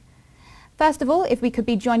Week. First of all, if we could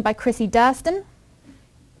be joined by Chrissy Durston.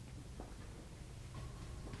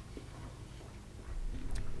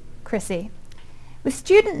 Chrissy, with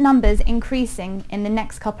student numbers increasing in the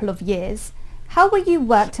next couple of years, how will you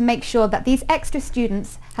work to make sure that these extra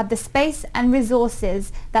students have the space and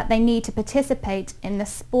resources that they need to participate in the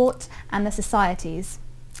sport and the societies?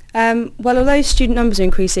 Well, although student numbers are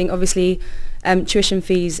increasing, obviously tuition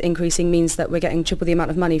fees increasing means that we're getting triple the amount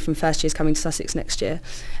of money from first years coming to Sussex next year.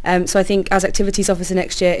 So I think as Activities Officer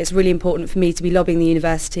next year, it's really important for me to be lobbying the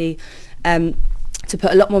university to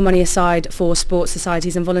put a lot more money aside for sports,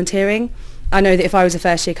 societies and volunteering. I know that if I was a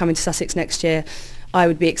first year coming to Sussex next year, I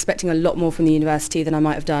would be expecting a lot more from the university than I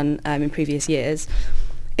might have done in previous years.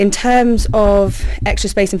 In terms of extra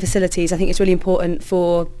space and facilities, I think it's really important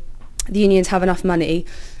for the union to have enough money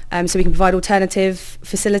so we can provide alternative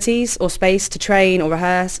facilities or space to train or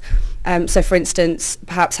rehearse. So for instance,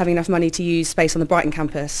 perhaps having enough money to use space on the Brighton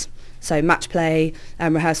campus, so match play,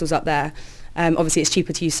 rehearsals up there. Obviously it's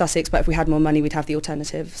cheaper to use Sussex, but if we had more money we'd have the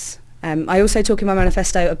alternatives. I also talk in my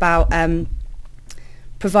manifesto about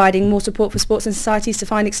providing more support for sports and societies to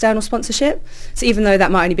find external sponsorship. So even though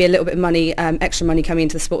that might only be a little bit of money, extra money coming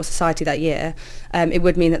into the sports society that year, it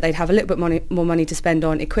would mean that they'd have a little bit more money to spend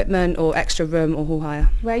on equipment or extra room or hall hire.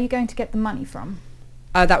 Where are you going to get the money from?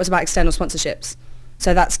 That was about external sponsorships.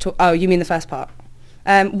 So that's, oh, you mean the first part?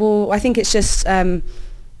 Well, I think it's just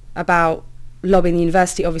about lobbying the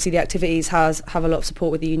university. Obviously the activities have a lot of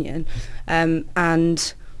support with the union,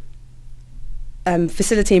 and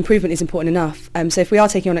facility improvement is important enough. So if we are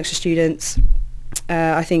taking on extra students,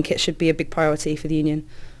 I think it should be a big priority for the union.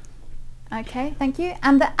 Okay, thank you.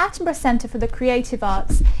 And the Attenborough Centre for the Creative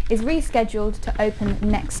Arts is rescheduled to open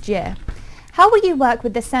next year. How will you work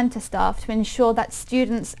with the centre staff to ensure that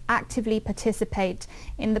students actively participate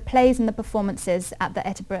in the plays and the performances at the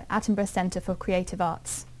Attenborough Centre for Creative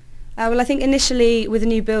Arts? Well, I think initially with a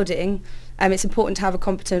new building, it's important to have a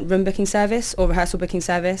competent room booking service or rehearsal booking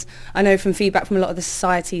service. I know from feedback from a lot of the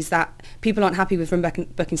societies that people aren't happy with room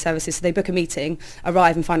booking services, so they book a meeting,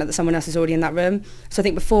 arrive and find out that someone else is already in that room. So I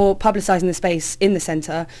think before publicising the space in the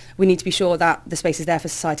centre, we need to be sure that the space is there for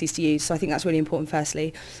societies to use. So I think that's really important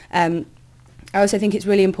firstly. I also think it's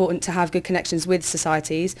really important to have good connections with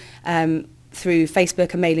societies through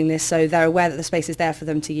Facebook and mailing lists, so they're aware that the space is there for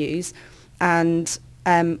them to use. And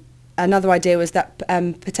another idea was that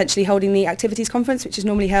potentially holding the activities conference, which is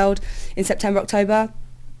normally held in September, October,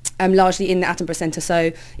 largely in the Attenborough Centre.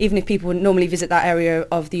 So even if people would normally visit that area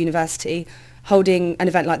of the university, holding an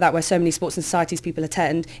event like that where so many sports and societies people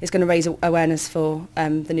attend is going to raise awareness for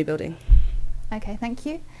the new building. Okay, thank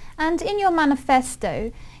you. And in your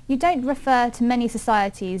manifesto, you don't refer to many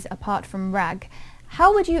societies apart from RAG.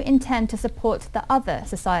 How would you intend to support the other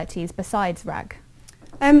societies besides RAG?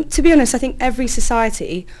 To be honest, I think every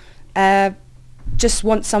society just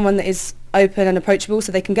wants someone that is open and approachable,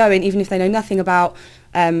 so they can go in even if they know nothing about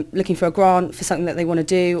looking for a grant for something that they want to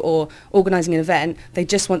do or organising an event. They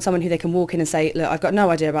just want someone who they can walk in and say, look, I've got no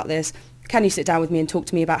idea about this. Can you sit down with me and talk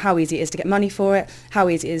to me about how easy it is to get money for it, how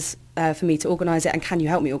easy it is for me to organise it, and can you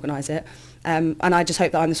help me organise it? And I just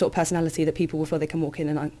hope that I'm the sort of personality that people will feel they can walk in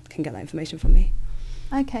and I can get that information from me.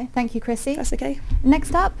 Okay, thank you, Chrissy. That's okay.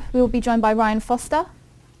 Next up, we will be joined by Ryan Foster.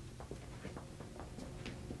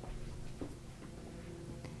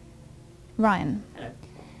 Ryan. Hello.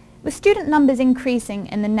 With student numbers increasing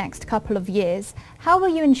in the next couple of years, how will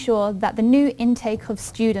you ensure that the new intake of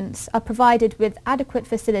students are provided with adequate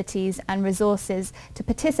facilities and resources to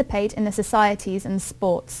participate in the societies and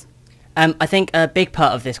sports? I think a big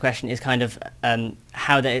part of this question is kind of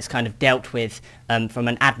how that it's kind of dealt with from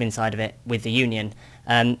an admin side of it with the union.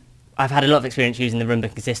 I've had a lot of experience using the room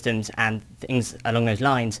booking systems and things along those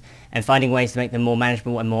lines, and finding ways to make them more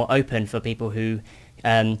manageable and more open for people who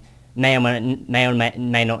may or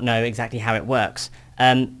may not know exactly how it works.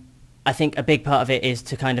 I think a big part of it is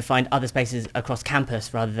to kind of find other spaces across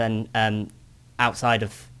campus rather than outside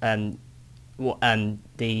of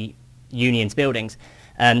the union's buildings.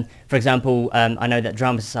 For example, I know that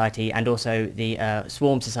Drama Society and also the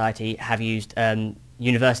Swarm Society have used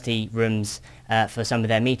university rooms for some of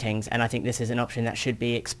their meetings, and I think this is an option that should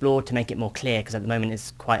be explored to make it more clear, because at the moment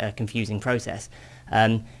it's quite a confusing process.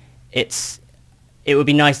 It would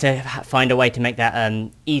be nice to find a way to make that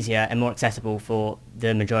easier and more accessible for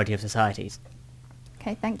the majority of societies.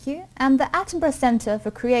 Okay, thank you. And the Attenborough Centre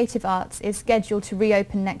for Creative Arts is scheduled to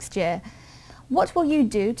reopen next year. What will you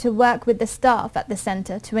do to work with the staff at the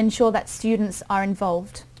centre to ensure that students are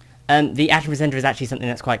involved? The Attenborough Centre is actually something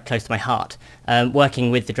that's quite close to my heart. Working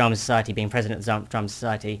with the Drama Society, being president of the Drama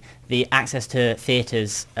Society, the access to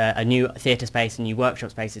theatres, a new theatre space and new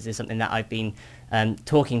workshop spaces is something that I've been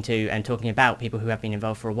talking about people who have been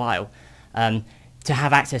involved for a while. To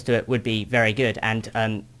have access to it would be very good,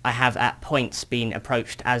 and I have at points been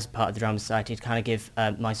approached as part of the Drama Society to kind of give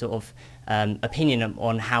my sort of opinion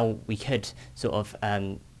on how we could sort of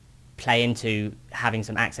play into having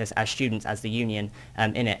some access as students, as the union,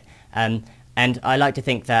 in it. And I like to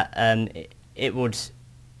think that it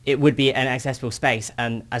would be an accessible space,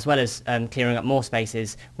 as well as clearing up more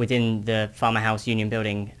spaces within the Farmer House Union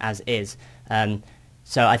building as is.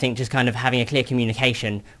 So I think just kind of having a clear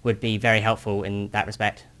communication would be very helpful in that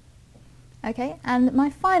respect. Okay, and my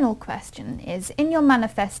final question is, in your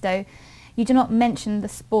manifesto, you do not mention the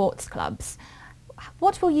sports clubs.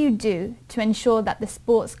 What will you do to ensure that the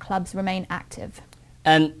sports clubs remain active?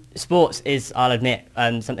 Sports is, I'll admit,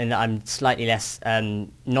 something that I'm slightly less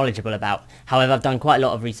knowledgeable about. However, I've done quite a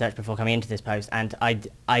lot of research before coming into this post, and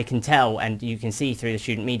I can tell, and you can see through the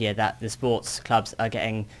student media, that the sports clubs are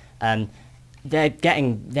getting they're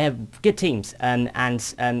good teams, and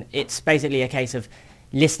it's basically a case of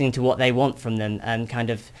listening to what they want from them and kind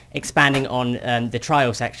of expanding on the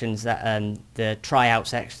trial sections, that the tryout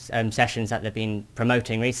sessions that they've been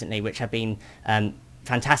promoting recently, which have been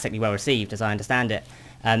fantastically well received, as I understand it,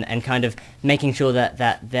 and kind of making sure that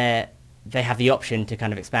they have the option to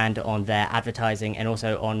kind of expand on their advertising and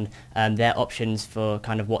also on their options for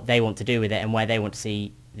kind of what they want to do with it and where they want to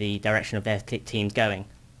see the direction of their teams going.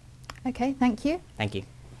 Okay, thank you. Thank you.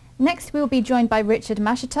 Next, we will be joined by Richard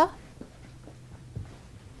Mashita.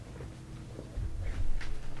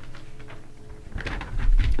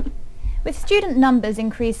 With student numbers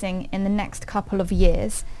increasing in the next couple of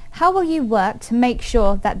years, how will you work to make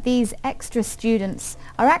sure that these extra students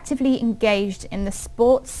are actively engaged in the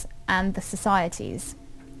sports and the societies?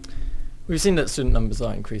 We've seen that student numbers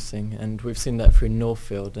are increasing, and we've seen that through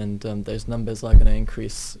Northfield, and those numbers are going to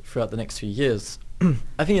increase throughout the next few years.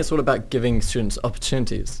 I think it's all about giving students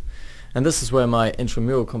opportunities, and this is where my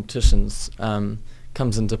intramural competitions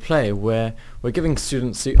comes into play, where we're giving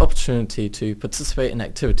students the opportunity to participate in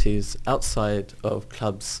activities outside of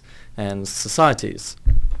clubs and societies.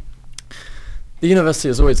 The university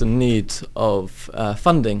is always in need of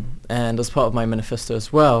funding, and as part of my manifesto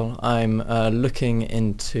as well, I'm looking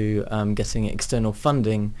into getting external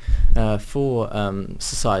funding for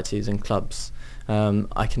societies and clubs.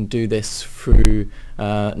 I can do this through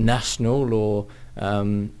national or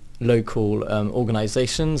local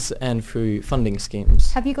organisations and through funding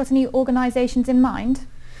schemes. Have you got any organisations in mind?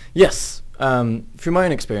 Yes, through my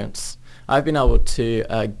own experience, I've been able to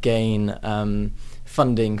gain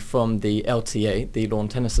funding from the LTA, the Lawn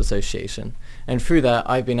Tennis Association, and through that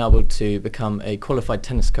I've been able to become a qualified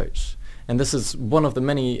tennis coach. And this is one of the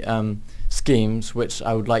many schemes which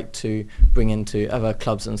I would like to bring into other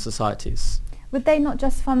clubs and societies. Would they not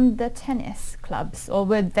just fund the tennis clubs, or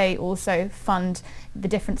would they also fund the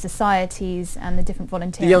different societies and the different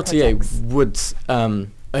volunteering projects? The LTA would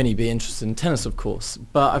only be interested in tennis, of course,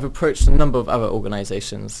 but I've approached a number of other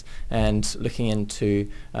organisations and looking into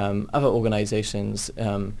other organisations,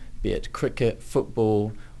 be it cricket,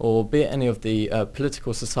 football, or be it any of the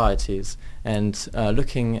political societies, and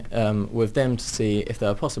looking with them to see if there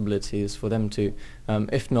are possibilities for them to,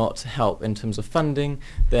 if not help in terms of funding,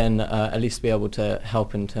 then at least be able to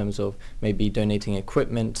help in terms of maybe donating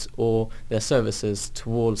equipment or their services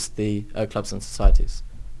towards the clubs and societies.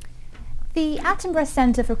 The Attenborough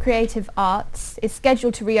Centre for Creative Arts is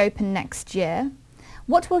scheduled to reopen next year.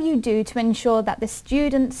 What will you do to ensure that the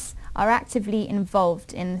students are actively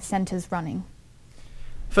involved in the centre's running?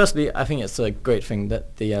 Firstly, I think it's a great thing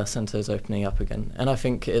that the centre is opening up again, and I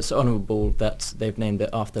think it's honourable that they've named it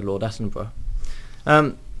after Lord Attenborough.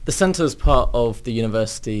 The centre is part of the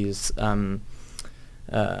university's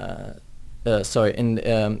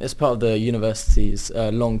it's part of the university's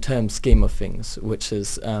long-term scheme of things, which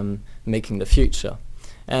is making the future.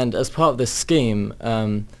 And as part of this scheme,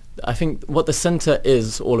 I think what the centre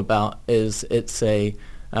is all about is it's a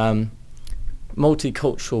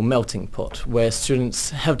multicultural melting pot where students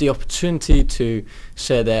have the opportunity to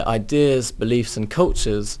share their ideas, beliefs and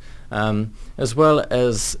cultures, as well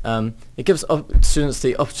as it gives students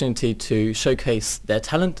the opportunity to showcase their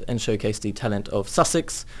talent and showcase the talent of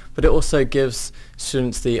Sussex, but it also gives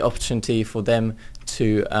students the opportunity for them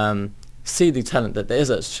to see the talent that there is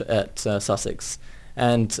at Sussex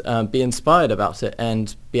and be inspired about it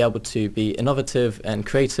and be able to be innovative and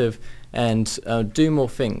creative and do more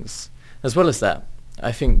things. As well as that,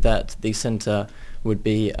 I think that the centre would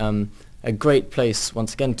be a great place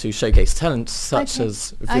once again to showcase talent such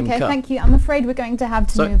as Okay, thank you. I'm afraid we're going to have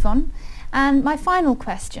to move on. And my final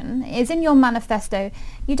question is, in your manifesto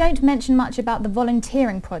you don't mention much about the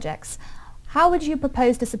volunteering projects. How would you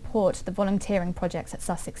propose to support the volunteering projects at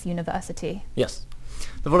Sussex University? Yes,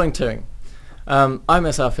 the volunteering. I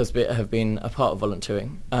myself have been a part of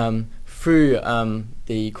volunteering. Through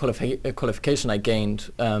the qualification I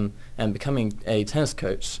gained and becoming a tennis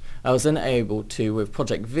coach, I was then able to, with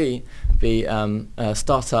Project V,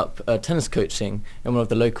 start up tennis coaching in one of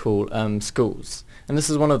the local schools. And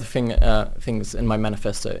this is one of the things in my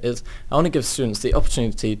manifesto, is I want to give students the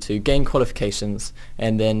opportunity to gain qualifications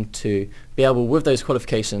and then to be able, with those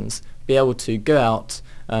qualifications, be able to go out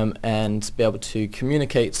and be able to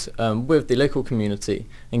communicate with the local community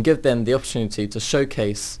and give them the opportunity to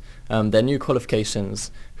showcase their new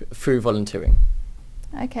qualifications through volunteering.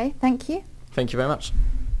 Okay, thank you. Thank you very much.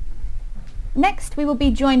 Next, we will be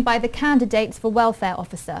joined by the candidates for Welfare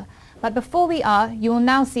Officer. But before we are, you will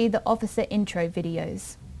now see the officer intro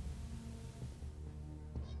videos.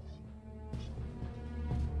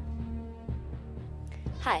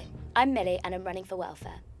 Hi, I'm Millie and I'm running for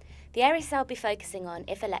Welfare. The areas I'll be focusing on,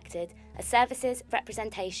 if elected, are services,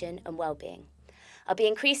 representation and wellbeing. I'll be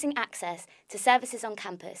increasing access to services on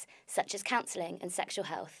campus, such as counselling and sexual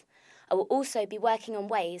health. I will also be working on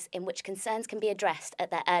ways in which concerns can be addressed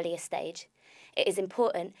at their earliest stage. It is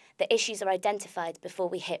important that issues are identified before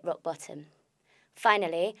we hit rock bottom.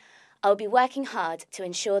 Finally, I will be working hard to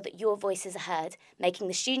ensure that your voices are heard, making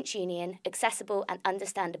the Students' Union accessible and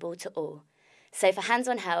understandable to all. So for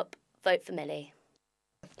hands-on help, vote for Millie.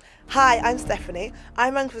 Hi, I'm Stephanie.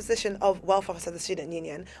 I'm running for the position of Welfare Officer of the Student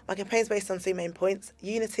Union. My campaign is based on 3 main points: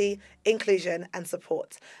 unity, inclusion and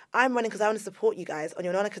support. I'm running because I want to support you guys on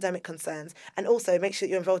your non-academic concerns and also make sure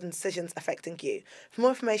that you're involved in decisions affecting you. For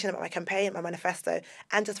more information about my campaign, my manifesto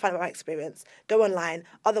and just find out my experience, go online.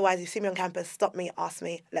 Otherwise, if you see me on campus, stop me, ask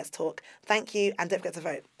me, let's talk. Thank you and don't forget to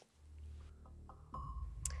vote.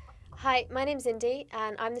 Hi, my name's Indy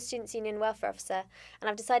and I'm the Students' Union Welfare Officer, and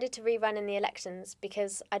I've decided to rerun in the elections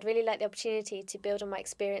because I'd really like the opportunity to build on my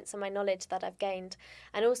experience and my knowledge that I've gained,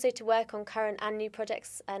 and also to work on current and new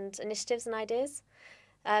projects and initiatives and ideas.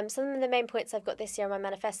 Some of the main points I've got this year on my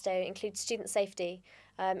manifesto include student safety,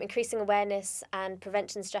 increasing awareness and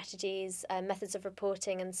prevention strategies, methods of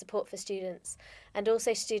reporting and support for students, and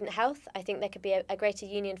also student health. I think there could be a greater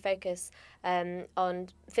union focus on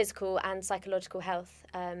physical and psychological health,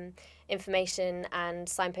 information and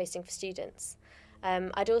signposting for students.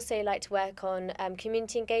 I'd also like to work on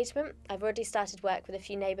community engagement. I've already started work with a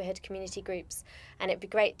few neighbourhood community groups, and it'd be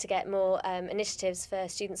great to get more initiatives for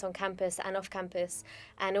students on campus and off campus,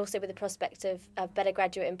 and also with the prospect of better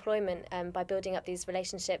graduate employment by building up these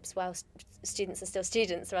relationships while students are still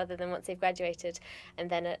students rather than once they've graduated and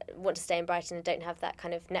then want to stay in Brighton and don't have that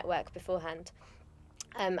kind of network beforehand.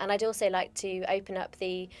 And I'd also like to open up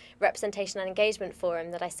the Representation and Engagement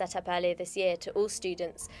Forum that I set up earlier this year to all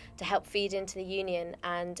students to help feed into the union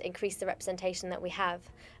and increase the representation that we have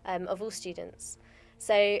of all students.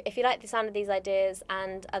 So if you like the sound of these ideas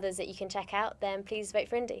and others that you can check out, then please vote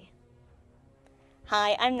for Indy.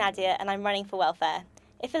 Hi, I'm Nadia and I'm running for welfare.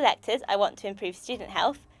 If elected, I want to improve student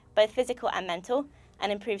health, both physical and mental,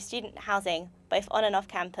 and improve student housing, both on and off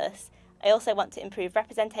campus. I also want to improve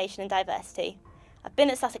representation and diversity. I've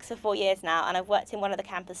been at Sussex for 4 years now and I've worked in one of the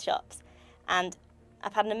campus shops and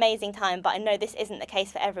I've had an amazing time, but I know this isn't the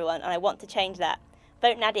case for everyone and I want to change that.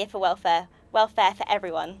 Vote Nadia for welfare. Welfare for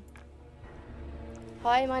everyone.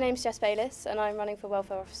 Hi, my name's Jess Bayliss and I'm running for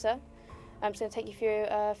Welfare Officer. I'm just going to take you through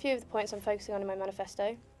a few of the points I'm focusing on in my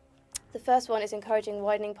manifesto. The first one is encouraging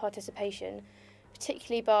widening participation,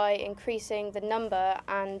 particularly by increasing the number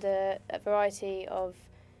and a variety of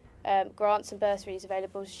grants and bursaries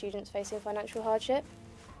available to students facing financial hardship.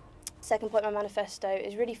 Second point of my manifesto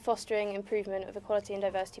is really fostering improvement of equality and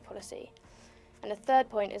diversity policy. And the third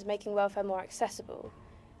point is making welfare more accessible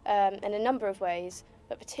in a number of ways,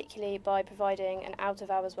 but particularly by providing an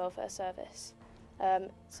out-of-hours welfare service,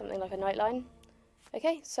 something like a nightline.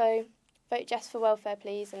 Okay, so vote Jess for welfare,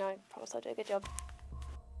 please, and I promise I'll do a good job.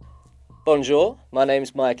 Bonjour, my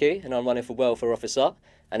name's Mikey and I'm running for Welfare Officer,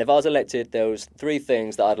 and if I was elected there was 3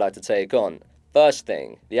 things that I'd like to take on. First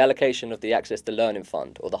thing, the allocation of the Access to Learning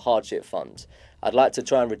Fund or the Hardship Fund. I'd like to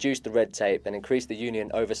try and reduce the red tape and increase the union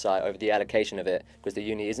oversight over the allocation of it because the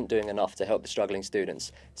uni isn't doing enough to help the struggling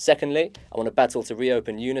students. Secondly, I want to battle to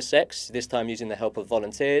reopen unisex, this time using the help of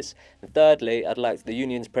volunteers. And thirdly, I'd like the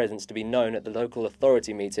union's presence to be known at the local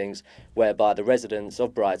authority meetings whereby the residents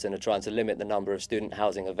of Brighton are trying to limit the number of student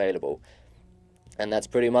housing available. And that's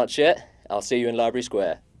pretty much it. I'll see you in Library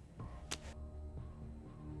Square.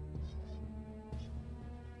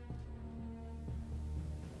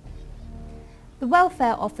 The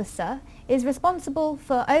welfare officer is responsible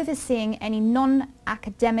for overseeing any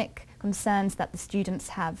non-academic concerns that the students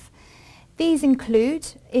have. These include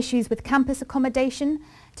issues with campus accommodation,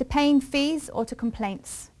 to paying fees or to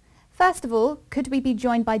complaints. First of all, could we be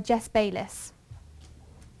joined by Jess Bayliss?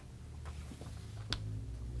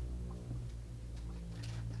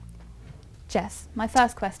 Jess, my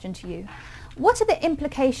first question to you. What are the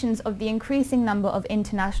implications of the increasing number of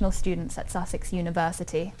international students at Sussex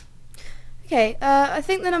University? Okay, I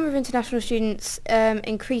think the number of international students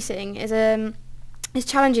increasing is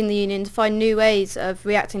challenging the union to find new ways of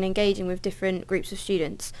reacting and engaging with different groups of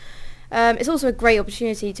students. It's also a great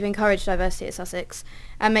opportunity to encourage diversity at Sussex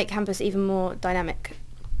and make campus even more dynamic.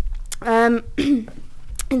 In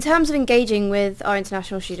terms of engaging with our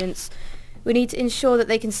international students, we need to ensure that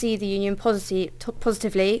they can see the union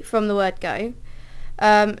positively from the word go.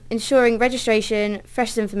 Ensuring registration,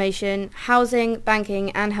 fresh information, housing, banking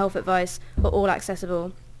and health advice are all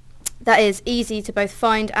accessible. That is easy to both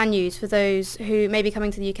find and use for those who may be coming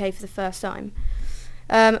to the UK for the first time.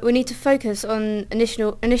 We need to focus on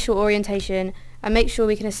initial orientation and make sure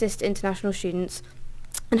we can assist international students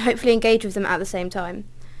and hopefully engage with them at the same time.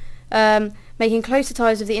 Making closer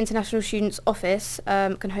ties with the International Students Office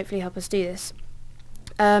can hopefully help us do this.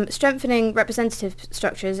 Strengthening representative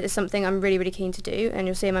structures is something I'm really keen to do, and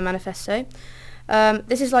you'll see in my manifesto.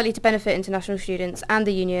 This is likely to benefit international students and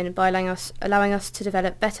the union by allowing us to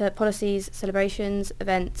develop better policies, celebrations,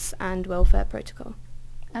 events and welfare protocol.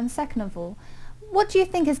 And second of all, what do you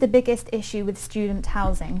think is the biggest issue with student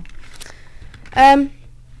housing?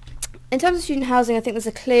 In terms of student housing, I think there's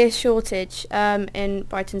a clear shortage in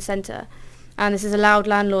Brighton Centre, and this has allowed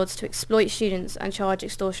landlords to exploit students and charge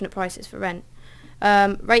extortionate prices for rent.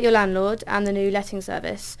 Rate Your Landlord and the new letting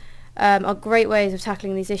service are great ways of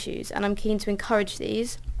tackling these issues, and I'm keen to encourage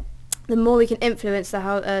these. The more we can influence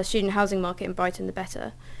the student housing market in Brighton, the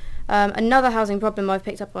better. Another housing problem I've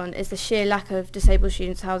picked up on is the sheer lack of disabled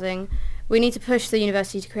students' housing. We need to push the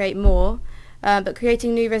university to create more, but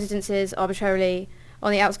creating new residences arbitrarily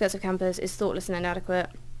on the outskirts of campus is thoughtless and inadequate.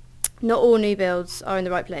 Not all new builds are in the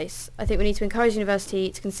right place. I think we need to encourage university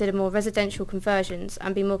to consider more residential conversions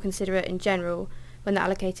and be more considerate in general when they're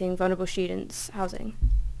allocating vulnerable students housing.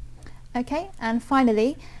 Okay, and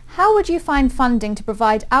finally, how would you find funding to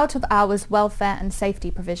provide out-of-hours welfare and safety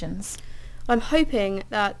provisions? I'm hoping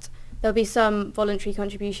that there'll be some voluntary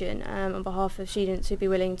contribution on behalf of students who'd be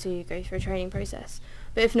willing to go through a training process.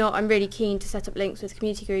 But if not, I'm really keen to set up links with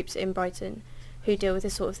community groups in Brighton who deal with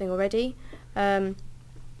this sort of thing already.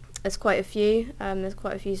 There's quite a few. There's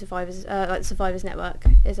quite a few survivors, like the Survivors Network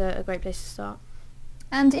is a great place to start.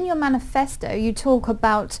 And in your manifesto, you talk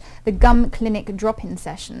about the gum clinic drop-in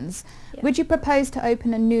sessions. Yeah. Would you propose to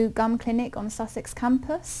open a new gum clinic on Sussex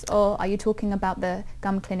campus, or are you talking about the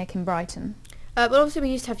gum clinic in Brighton? Well, obviously we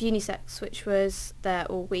used to have Unisex, which was there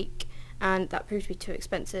all week, and that proved to be too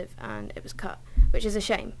expensive, and it was cut, which is a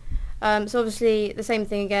shame. So obviously the same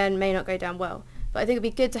thing again may not go down well, but I think it'd be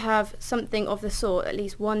good to have something of the sort at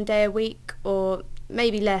least one day a week, or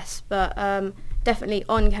maybe less, but definitely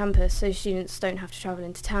on campus, so students don't have to travel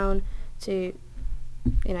into town to,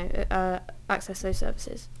 access those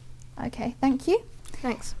services. Okay, thank you.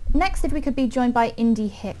 Thanks. Next, if we could be joined by Indy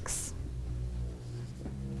Hicks.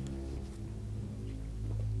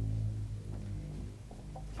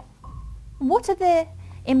 What are the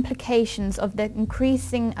implications of the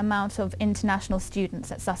increasing amount of international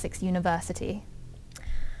students at Sussex University?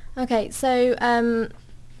 Okay, so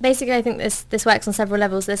basically I think this works on several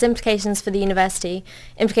levels. There's implications for the university,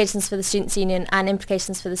 implications for the Students' Union, and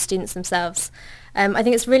implications for the students themselves. I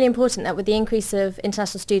think it's really important that with the increase of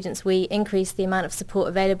international students, we increase the amount of support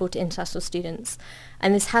available to international students.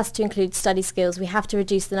 And this has to include study skills. We have to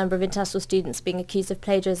reduce the number of international students being accused of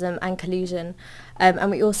plagiarism and collusion.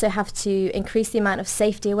 And we also have to increase the amount of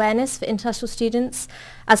safety awareness for international students.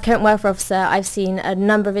 As current welfare officer, I've seen a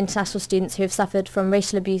number of international students who have suffered from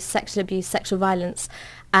racial abuse, sexual violence,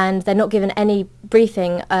 and they're not given any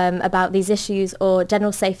briefing about these issues or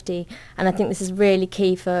general safety. And I think this is really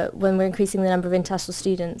key for when we're increasing the number of international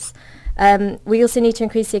students. We also need to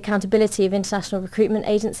increase the accountability of international recruitment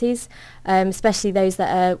agencies, especially those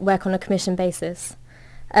that work on a commission basis.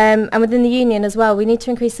 And within the union as well, we need to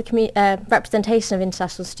increase the representation of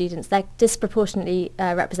international students. They're disproportionately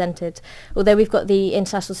represented. Although we've got the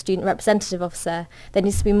International Student Representative Officer, there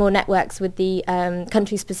needs to be more networks with the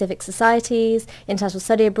country-specific societies, International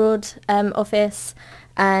Study Abroad Office,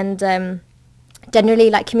 and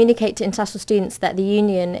generally communicate to international students that the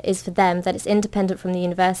union is for them, that it's independent from the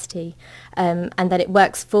university, and that it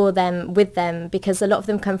works for them, with them, because a lot of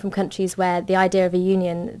them come from countries where the idea of a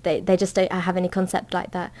union, they just don't have any concept like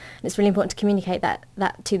that. And it's really important to communicate that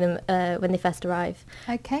to them when they first arrive.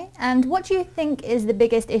 Okay, and what do you think is the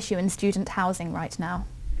biggest issue in student housing right now?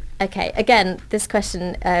 Okay, again, this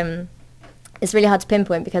question is really hard to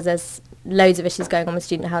pinpoint because there's loads of issues going on with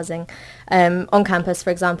student housing. On campus, for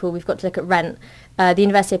example, we've got to look at rent. The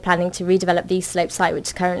university are planning to redevelop the East Slope site, which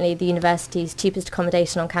is currently the university's cheapest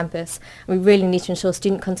accommodation on campus. We really need to ensure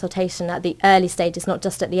student consultation at the early stages, not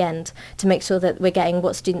just at the end, to make sure that we're getting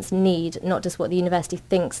what students need, not just what the university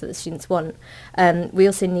thinks that the students want. We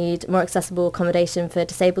also need more accessible accommodation for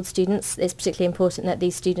disabled students. It's particularly important that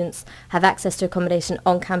these students have access to accommodation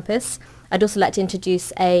on campus. I'd also like to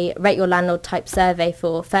introduce a rate your landlord type survey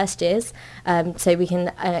for first years, so we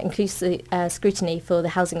can increase the scrutiny for the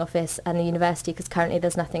housing office and the university, because currently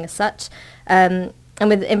there's nothing as such. And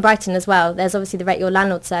in Brighton as well, there's obviously the Rate Your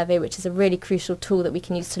Landlord survey, which is a really crucial tool that we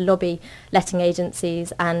can use to lobby letting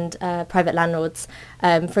agencies and private landlords.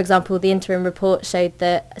 For example, the interim report showed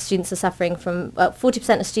that students are suffering from,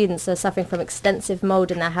 40% of students are suffering from extensive mould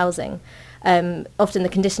in their housing. Often the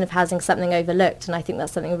condition of housing is something overlooked, and I think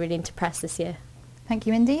that's something we really need to press this year. Thank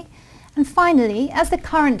you, Indy. And finally, as the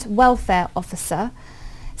current welfare officer,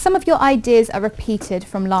 some of your ideas are repeated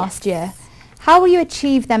from last year. How will you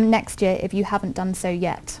achieve them next year if you haven't done so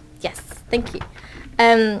yet? Yes, thank you.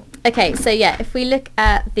 Okay, so yeah, if we look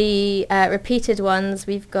at the repeated ones,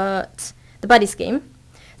 we've got the buddy scheme.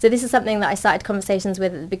 So this is something that I started conversations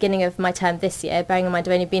with at the beginning of my term this year, bearing in mind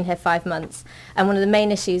I've only been here 5 months. And one of the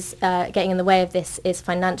main issues getting in the way of this is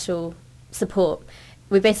financial support.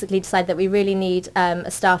 We basically decided that we really need a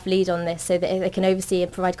staff lead on this so that they can oversee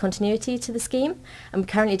and provide continuity to the scheme. And we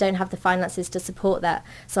currently don't have the finances to support that.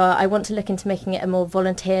 So I want to look into making it a more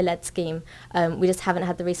volunteer-led scheme. We just haven't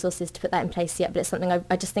had the resources to put that in place yet, but it's something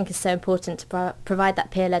I just think is so important to provide that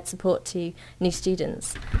peer-led support to new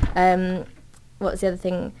students. What was the other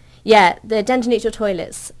thing? Yeah, the gender-neutral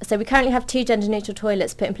toilets. So we currently have 2 gender-neutral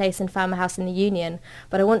toilets put in place in Farmer House in the Union,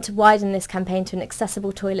 but I want to widen this campaign to an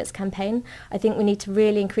accessible toilets campaign. I think we need to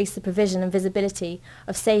really increase the provision and visibility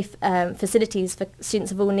of safe facilities for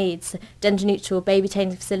students of all needs, gender-neutral,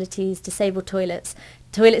 baby-changing facilities, disabled toilets.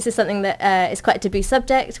 Toilets is something that is quite a taboo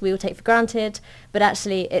subject, we all take for granted, but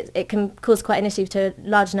actually it can cause quite an issue to a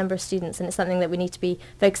large number of students, and it's something that we need to be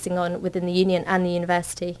focusing on within the union and the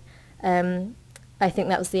university. I think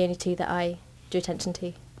that was the only 2 that I drew attention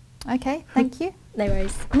to. Okay, thank you. No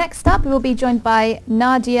worries. Next up, we will be joined by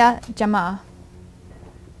Nadia Jamar.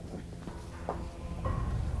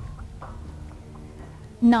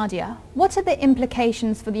 Nadia, what are the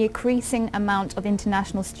implications for the increasing amount of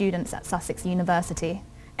international students at Sussex University?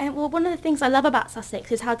 Well, one of the things I love about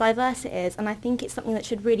Sussex is how diverse it is, and I think it's something that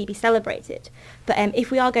should really be celebrated. But if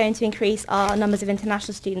we are going to increase our numbers of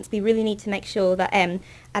international students, we really need to make sure that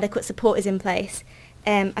adequate support is in place.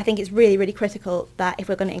 I think it's really, really critical that if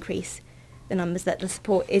we're going to increase the numbers, that the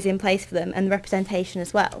support is in place for them and the representation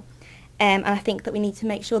as well. And I think that we need to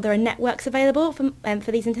make sure there are networks available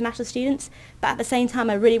for these international students, but at the same time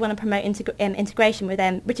I really want to promote integration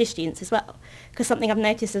with British students as well, because something I've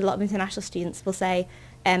noticed is a lot of international students will say,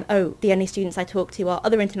 oh, the only students I talk to are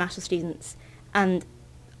other international students, and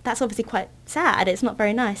that's obviously quite sad. It's not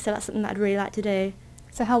very nice, so that's something that I'd really like to do.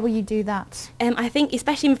 So how will you do that? I think,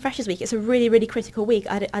 especially in Freshers Week, it's a really, really critical week.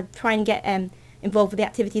 I'd try and get involved with the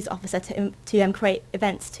activities officer to create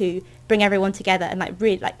events to bring everyone together and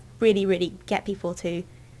really get people to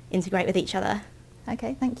integrate with each other.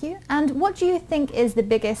 Okay, thank you. And what do you think is the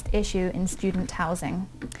biggest issue in student housing?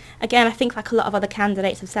 Again, I think like a lot of other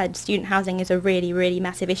candidates have said, student housing is a really, really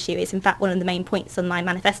massive issue. It's in fact one of the main points on my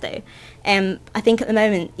manifesto. I think at the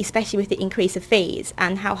moment, especially with the increase of fees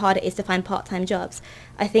and how hard it is to find part-time jobs,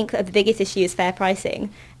 I think that the biggest issue is fair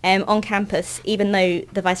pricing. On campus, even though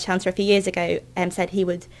the Vice-Chancellor a few years ago said he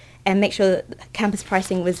would make sure that campus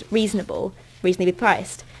pricing was reasonably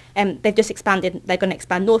priced, they've just expanded. They're going to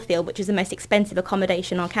expand Northfield, which is the most expensive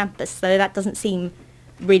accommodation on campus, so that doesn't seem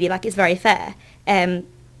really like it's very fair. And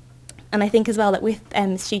I think as well that with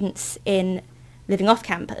students in living off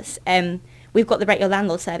campus, we've got the Rate Your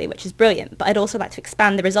Landlord survey, which is brilliant, but I'd also like to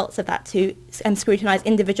expand the results of that to scrutinise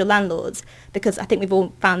individual landlords, because I think we've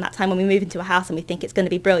all found that time when we move into a house and we think it's going to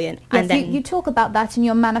be brilliant. Yes, and then you talk about that in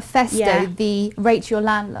your manifesto, Yeah. the Rate Your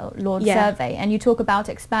Landlord Yeah. survey, and you talk about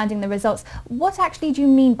expanding the results. What actually do you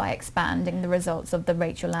mean by expanding the results of the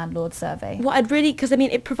Rate Your Landlord survey? What I'd really, because I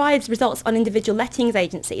mean it provides results on individual lettings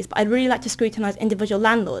agencies, but I'd really like to scrutinise individual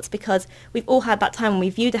landlords, because we've all had that time when we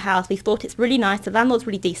viewed a house, we've thought it's really nice, the landlord's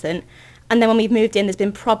really decent, and then when we've moved in there's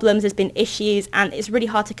been problems, there's been issues, and it's really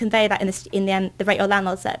hard to convey that in the Rate Your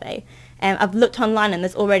Landlord survey. I've looked online and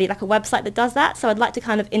there's already like a website that does that, so I'd like to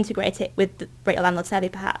kind of integrate it with the Rate Your Landlord survey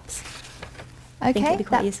perhaps. I think Okay, it'd be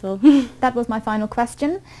quite useful. that was my final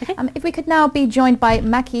question. If we could now be joined by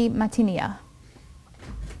Maki Matinia.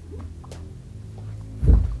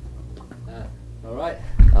 All right.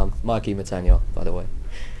 Mikey Matania, by the way.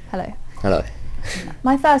 Hello. Hello.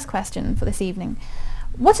 My first question for this evening.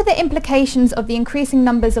 What are the implications of the increasing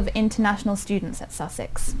numbers of international students at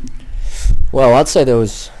Sussex? Well, I'd say there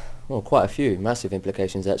was quite a few massive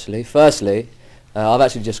implications actually. Firstly, I've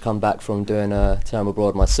actually just come back from doing a term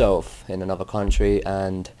abroad myself in another country,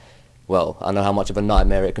 and well, I know how much of a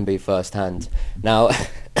nightmare it can be firsthand. Now,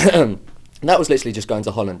 that was literally just going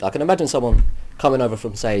to Holland. I can imagine someone coming over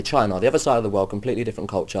from, say, China, the other side of the world, completely different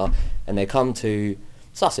culture, and they come to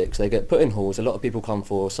Sussex. They get put in halls. A lot of people come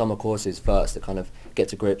for summer courses first to kind of get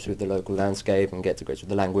to grips with the local landscape and get to grips with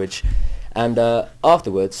the language, and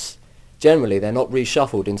afterwards, generally, they're not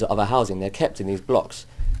reshuffled into other housing. They're kept in these blocks.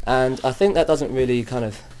 And I think that doesn't really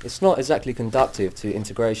it's not exactly conducive to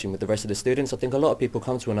integration with the rest of the students. I think a lot of people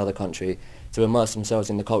come to another country to immerse themselves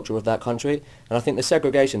in the culture of that country. And I think the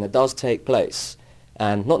segregation that does take place,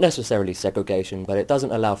 and not necessarily segregation, but it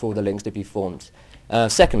doesn't allow for all the links to be formed.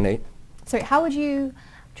 Secondly... So how would you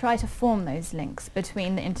try to form those links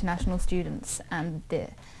between the international students and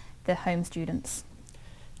the home students?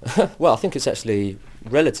 Well, I think it's actually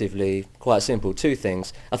relatively quite simple. Two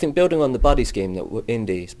things. I think building on the buddy scheme that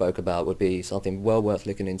Indy spoke about would be something well worth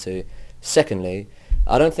looking into. Secondly,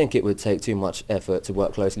 I don't think it would take too much effort to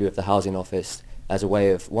work closely with the housing office as a way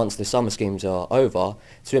of, once the summer schemes are over,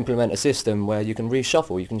 to implement a system where you can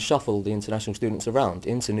shuffle the international students around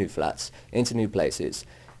into new flats, into new places.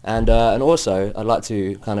 And also, I'd like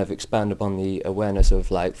to kind of expand upon the awareness of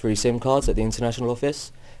like free SIM cards at the international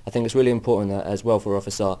office. I think it's really important that as welfare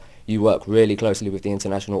officer you work really closely with the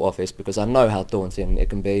international office, because I know how daunting it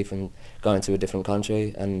can be from going to a different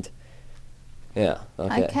country, and yeah.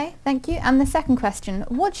 Okay, thank you. And the second question,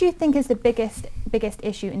 what do you think is the biggest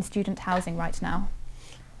issue in student housing right now?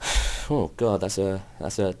 Oh God, that's a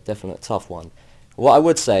definite tough one. What I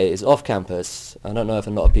would say is off campus, I don't know if a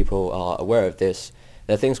lot of people are aware of this,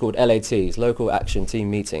 there are things called LATs, local action team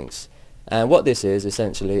meetings. And what this is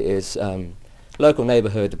essentially is local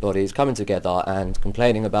neighbourhood bodies coming together and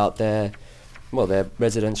complaining about their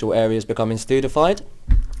residential areas becoming studified.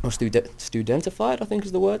 or studentified, I think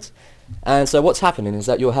is the words. And so what's happening is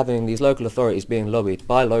that you're having these local authorities being lobbied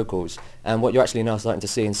by locals, and what you're actually now starting to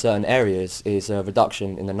see in certain areas is a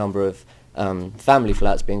reduction in the number of family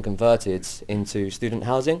flats being converted into student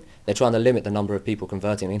housing. They're trying to limit the number of people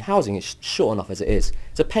converting. I mean, housing is short enough as it is.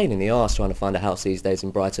 It's a pain in the arse trying to find a house these days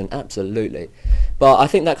in Brighton, absolutely. But I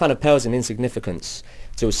think that kind of pales in insignificance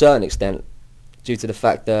to a certain extent due to the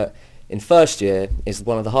fact that in first year is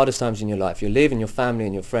one of the hardest times in your life. You're leaving your family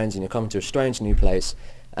and your friends and you're coming to a strange new place,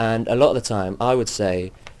 and a lot of the time I would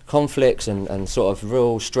say conflicts and sort of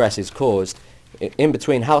real stress is caused in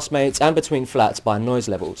between housemates and between flats by noise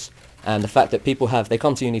levels, and the fact that people they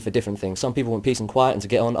come to uni for different things. Some people want peace and quiet and to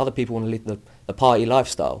get on, other people want to live the party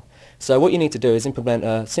lifestyle. So what you need to do is implement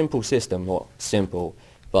a simple system, or simple,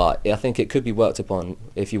 but I think it could be worked upon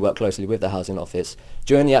if you work closely with the housing office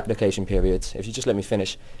during the application periods, if you just let me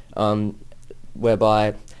finish,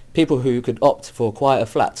 whereby people who could opt for quieter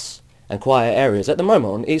flats and quieter areas. At the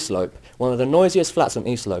moment on East Slope, one of the noisiest flats on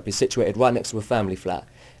East Slope is situated right next to a family flat.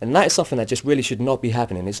 And that is something that just really should not be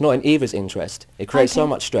happening. It's not in either's interest. It creates so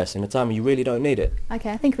much stress in a time when you really don't need it. Okay,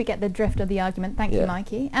 I think we get the drift of the argument. Thank you,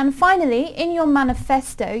 Mikey. And finally, in your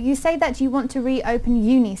manifesto, you say that you want to reopen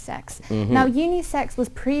unisex. Now, unisex was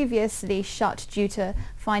previously shut due to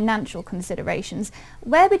financial considerations.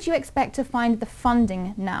 Where would you expect to find the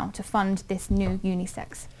funding now to fund this new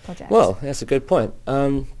unisex project? Well, that's a good point.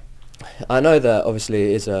 I know that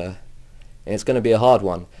obviously it's going to be a hard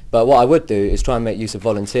one, but what I would do is try and make use of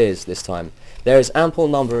volunteers this time. There is ample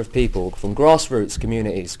number of people from grassroots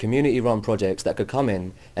communities, community-run projects that could come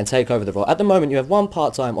in and take over the role. At the moment you have one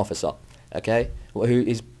part-time officer, okay,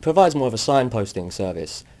 who provides more of a signposting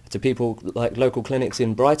service to people like local clinics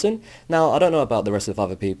in Brighton. Now, I don't know about the rest of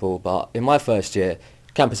other people, but in my first year,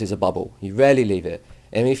 campus is a bubble. You rarely leave it.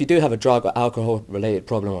 And if you do have a drug or alcohol related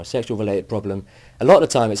problem or a sexual related problem, a lot of the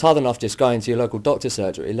time it's hard enough just going to your local doctor's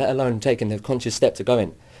surgery, let alone taking the conscious step to go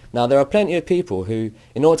in. Now there are plenty of people who,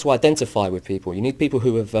 in order to identify with people, you need people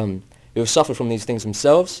who have suffered from these things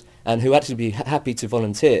themselves and who actually be happy to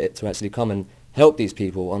volunteer to actually come and help these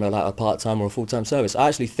people on a part-time or a full-time service. I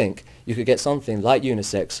actually think you could get something like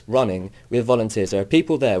unisex running with volunteers. There are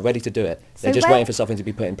people there ready to do it. They're just waiting for something to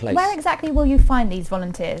be put in place. Where exactly will you find these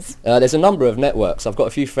volunteers? There's a number of networks. I've got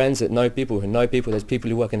a few friends that know people who know people. There's people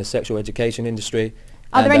who work in the sexual education industry.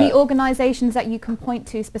 Are there any organisations that you can point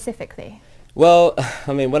to specifically? Well,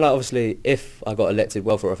 I mean, if I got elected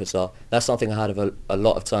welfare officer, that's something I had a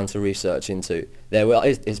lot of time to research into.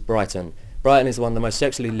 It's Brighton. Brighton is one of the most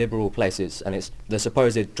sexually liberal places, and it's the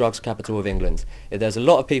supposed drugs capital of England. There's a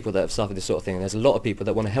lot of people that have suffered this sort of thing. There's a lot of people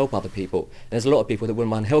that want to help other people. And there's a lot of people that wouldn't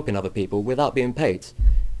mind helping other people without being paid.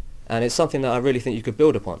 And it's something that I really think you could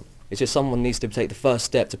build upon. It's just someone needs to take the first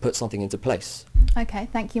step to put something into place. Okay,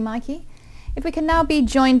 thank you, Mikey. If we can now be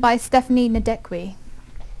joined by Stephanie Nadekwi.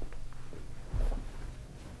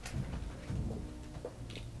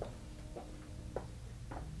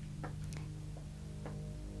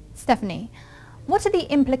 Stephanie, what are the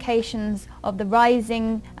implications of the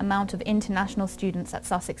rising amount of international students at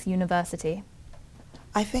Sussex University?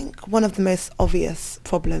 I think one of the most obvious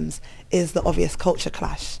problems is the obvious culture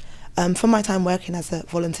clash. From my time working as a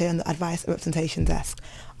volunteer on the advice and representation desk,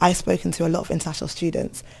 I've spoken to a lot of international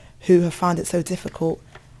students who have found it so difficult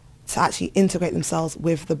to actually integrate themselves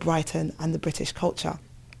with the Brighton and the British culture.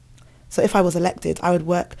 So if I was elected, I would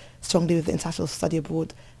work strongly with the International Study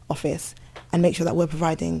Abroad Office and make sure that we're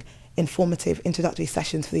providing informative introductory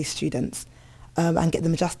sessions for these students and get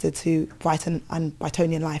them adjusted to Brighton and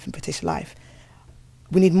Brightonian life and British life.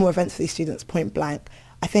 We need more events for these students, point blank.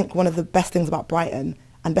 I think one of the best things about Brighton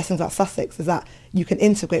and best things about Sussex is that you can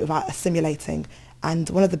integrate without assimilating. And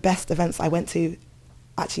one of the best events I went to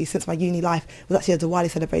actually since my uni life was actually a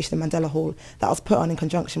Diwali celebration in Mandela Hall that was put on in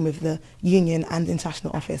conjunction with the Union and the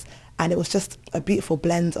International Office, and it was just a beautiful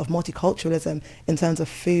blend of multiculturalism in terms of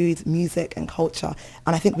food, music and culture.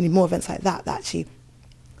 And I think we need more events like that that actually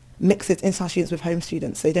mixes international students with home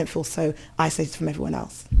students so they don't feel so isolated from everyone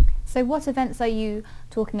else. So what events are you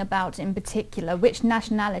talking about in particular? Which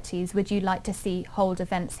nationalities would you like to see hold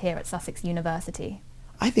events here at Sussex University?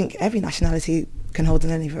 I think every nationality can hold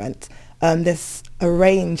an event. There's a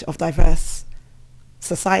range of diverse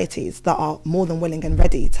societies that are more than willing and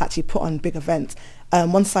ready to actually put on big events.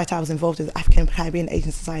 One society I was involved with, African Caribbean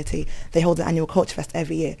Asian Society, they hold an annual Culture Fest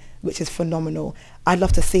every year, which is phenomenal. I'd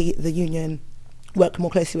love to see the union work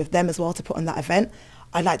more closely with them as well to put on that event.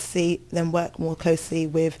 I'd like to see them work more closely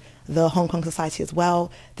with the Hong Kong Society as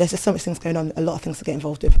well. There's just so much things going on, a lot of things to get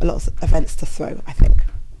involved with, a lot of events to throw, I think.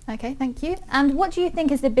 Okay, thank you. And what do you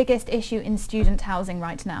think is the biggest issue in student housing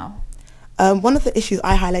right now? One of the issues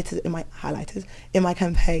I highlighted in my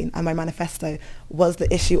campaign and my manifesto was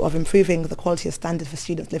the issue of improving the quality of standard for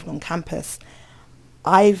students living on campus.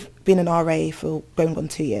 I've been an RA for going on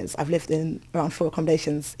 2 years. I've lived in around 4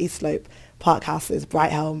 accommodations, East Slope, Park Houses,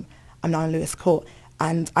 Brighthelm. I'm now in Lewis Court,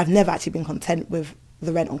 and I've never actually been content with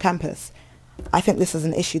the rent on campus. I think this is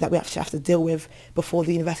an issue that we actually have to deal with before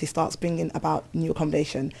the university starts bringing about new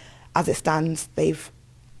accommodation. As it stands, they've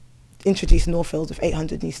introduced Northfields with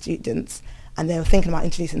 800 new students, and they're thinking about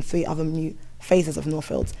introducing 3 other new phases of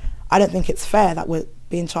Northfields. I don't think it's fair that we're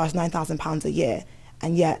being charged £9,000 a year,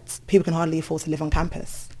 and yet people can hardly afford to live on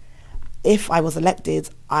campus. If I was elected,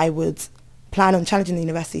 I would plan on challenging the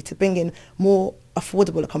university to bring in more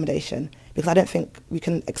affordable accommodation, because I don't think we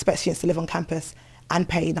can expect students to live on campus and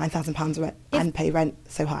pay £9,000 rent and pay rent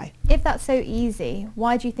so high. If that's so easy,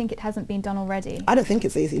 why do you think it hasn't been done already? I don't think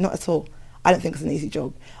it's easy, not at all. I don't think it's an easy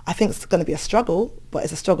job. I think it's going to be a struggle, but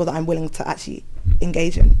it's a struggle that I'm willing to actually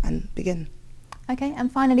engage in and begin. Okay,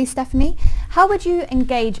 and finally, Stephanie, how would you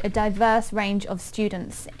engage a diverse range of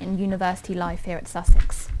students in university life here at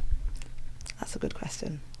Sussex? That's a good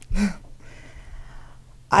question.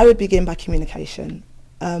 I would begin by communication.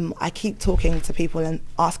 I keep talking to people and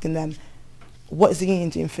asking them, what is the union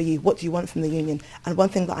doing for you? What do you want from the union? And one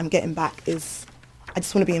thing that I'm getting back is, I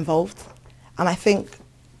just want to be involved. And I think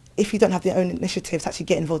if you don't have your own initiatives to actually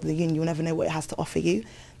get involved in the union, you'll never know what it has to offer you.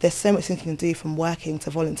 There's so much things you can do, from working to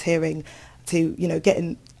volunteering to,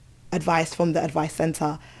 getting advice from the advice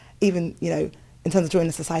centre, even, in terms of joining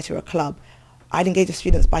a society or a club. I'd engage with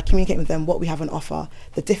students by communicating with them what we have on offer,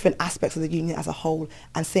 the different aspects of the union as a whole,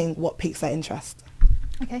 and seeing what piques their interest.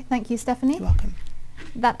 Okay, thank you, Stephanie. You're welcome.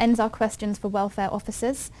 That ends our questions for welfare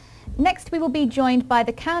officers. Next, we will be joined by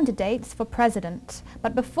the candidates for president.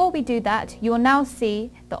 But before we do that, you will now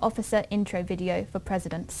see the officer intro video for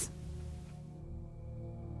presidents.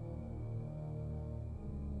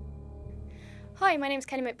 Hi, my name is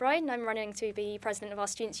Kenny McBride and I'm running to be president of our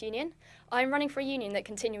Students' Union. I'm running for a union that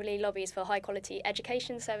continually lobbies for high quality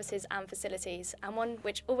education, services and facilities, and one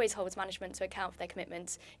which always holds management to account for their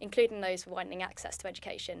commitments, including those for widening access to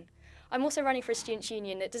education. I'm also running for a Students'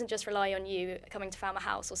 Union that doesn't just rely on you coming to Falmer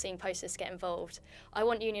House or seeing posters to get involved. I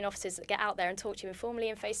want union officers that get out there and talk to you informally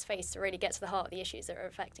and face to face to really get to the heart of the issues that are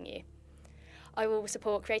affecting you. I will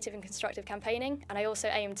support creative and constructive campaigning, and I also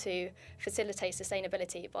aim to facilitate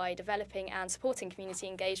sustainability by developing and supporting community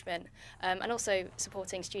engagement and also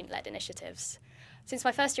supporting student-led initiatives. Since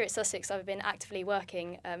my first year at Sussex, I've been actively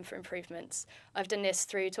working for improvements. I've done this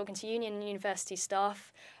through talking to union and university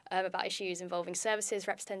staff about issues involving services,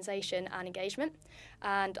 representation and engagement,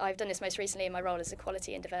 and I've done this most recently in my role as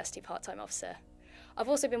Equality and Diversity part-time officer. I've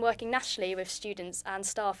also been working nationally with students and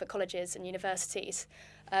staff at colleges and universities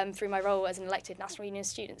through my role as an elected National Union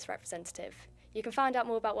Students representative. You can find out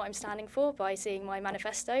more about what I'm standing for by seeing my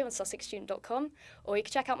manifesto on sussexstudent.com, or you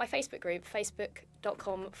can check out my Facebook group,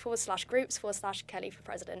 facebook.com/groups/Kelly for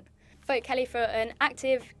President. Vote Kelly for an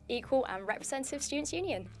active, equal and representative Students'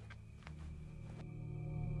 Union.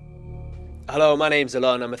 Hello, my name's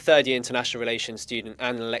Alon. I'm a third-year international relations student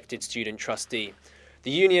and an elected student trustee. The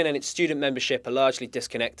union and its student membership are largely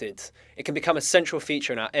disconnected. It can become a central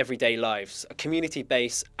feature in our everyday lives, a community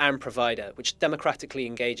base and provider which democratically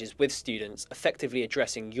engages with students, effectively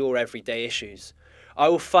addressing your everyday issues. I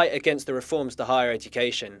will fight against the reforms to higher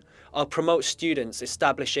education. I'll promote students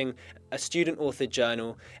establishing a student-authored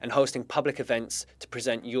journal and hosting public events to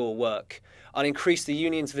present your work. I'll increase the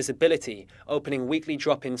union's visibility, opening weekly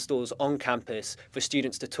drop-in stalls on campus for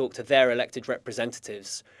students to talk to their elected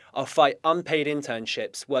representatives. I'll fight unpaid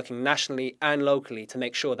internships, working nationally and locally to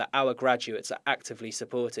make sure that our graduates are actively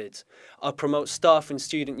supported. I'll promote staff and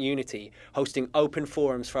student unity, hosting open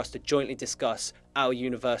forums for us to jointly discuss our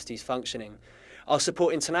university's functioning. I'll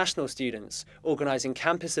support international students, organising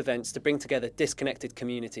campus events to bring together disconnected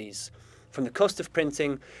communities. From the cost of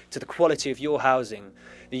printing to the quality of your housing,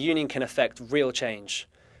 the union can affect real change.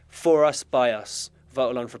 For us, by us.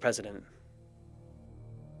 Vote Alon for president.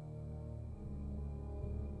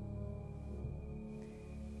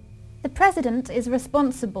 The President is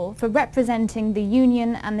responsible for representing the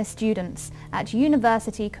union and the students at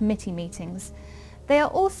university committee meetings. They are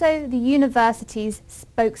also the university's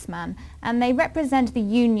spokesman, and they represent the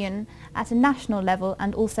union at a national level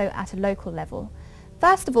and also at a local level.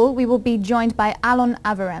 First of all, we will be joined by Alon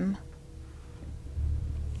Averem.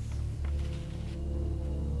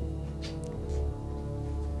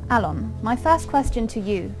 Alon, my first question to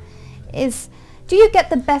you is, do you get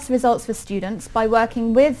the best results for students by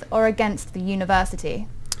working with or against the university?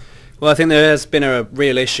 Well, I think there has been a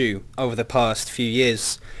real issue over the past few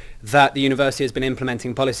years that the university has been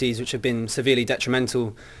implementing policies which have been severely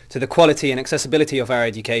detrimental to the quality and accessibility of our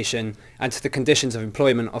education and to the conditions of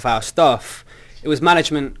employment of our staff. It was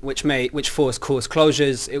management which forced course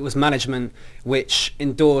closures. It was management which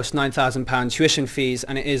endorsed £9,000 tuition fees,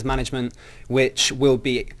 and it is management which will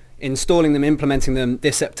be implementing them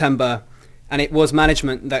this September. And it was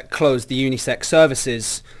management that closed the unisex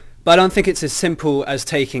services. But I don't think it's as simple as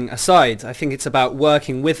taking a side. I think it's about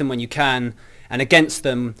working with them when you can and against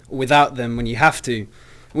them or without them when you have to.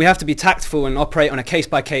 We have to be tactful and operate on a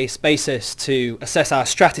case-by-case basis to assess our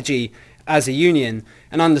strategy as a union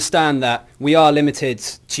and understand that we are limited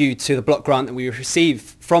due to the block grant that we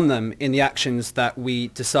receive from them in the actions that we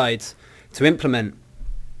decide to implement.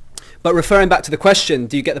 But referring back to the question,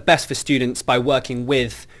 do you get the best for students by working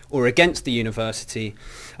with or against the university?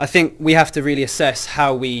 I think we have to really assess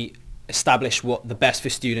how we establish what the best for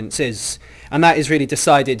students is. And that is really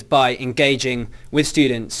decided by engaging with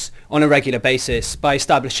students on a regular basis, by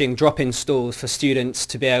establishing drop-in stalls for students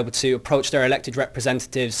to be able to approach their elected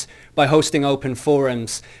representatives, by hosting open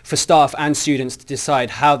forums for staff and students to decide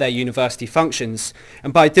how their university functions.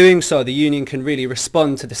 And by doing so, the union can really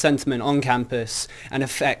respond to the sentiment on campus and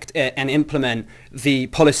affect and implement the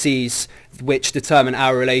policies which determine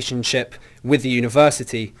our relationship with the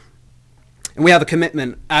university. And we have a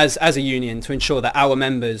commitment as a union to ensure that our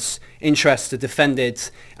members' interests are defended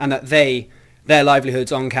and that their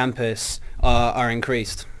livelihoods on campus are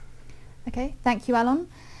increased. Okay, thank you, Alon.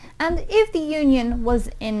 And if the union was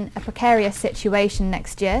in a precarious situation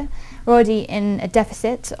next year, we're already in a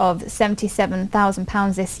deficit of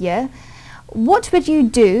 £77,000 this year, what would you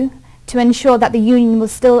do to ensure that the union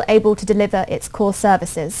was still able to deliver its core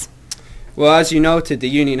services? Well, as you noted, the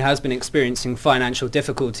union has been experiencing financial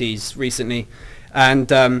difficulties recently, and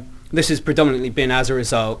this has predominantly been as a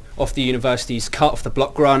result of the university's cut of the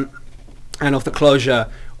block grant and of the closure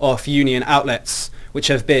of union outlets, which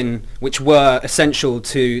were essential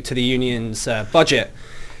to the union's budget.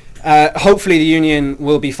 Hopefully the union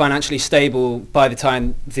will be financially stable by the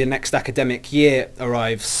time the next academic year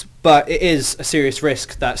arrives, but it is a serious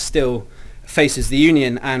risk that still faces the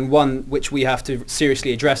union, and one which we have to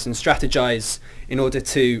seriously address and strategize in order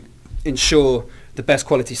to ensure the best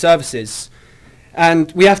quality services.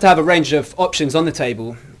 And we have to have a range of options on the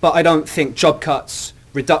table, but I don't think job cuts,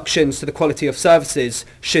 reductions to the quality of services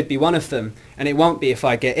should be one of them, and it won't be if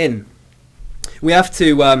I get in. We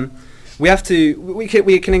can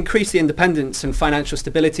increase the independence and financial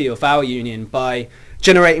stability of our union by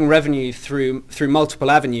generating revenue through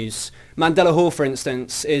multiple avenues. Mandela Hall, for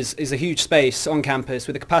instance, is a huge space on campus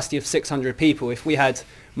with a capacity of 600 people. If we had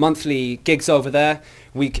monthly gigs over there,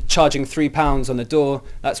 charging £3 on the door,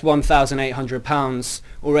 that's £1,800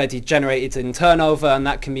 already generated in turnover, and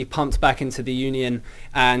that can be pumped back into the union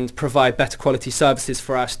and provide better quality services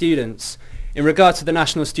for our students. In regard to the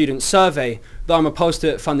National Student Survey, though I'm opposed to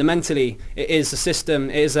it fundamentally, it is a system,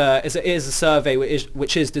 it is a survey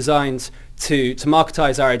which is designed to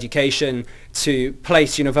marketise our education, to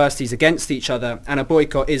place universities against each other, and a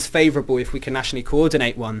boycott is favourable if we can nationally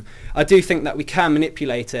coordinate one. I do think that we can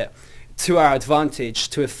manipulate it to our advantage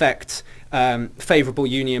to affect favourable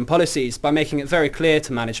union policies by making it very clear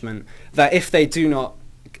to management that if they do not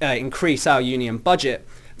increase our union budget,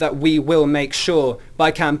 that we will make sure by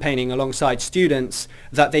campaigning alongside students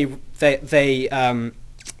that they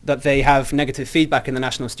have negative feedback in the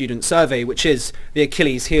National Student Survey, which is the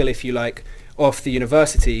Achilles heel, if you like, of the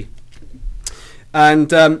university.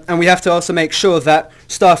 And we have to also make sure that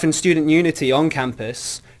staff and student unity on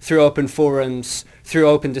campus, through open forums, through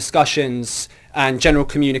open discussions and general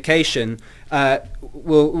communication,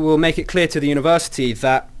 will make it clear to the university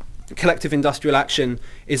that collective industrial action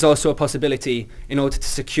is also a possibility in order to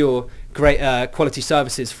secure great quality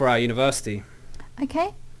services for our university.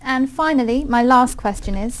 Okay, and finally, my last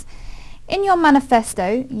question is, in your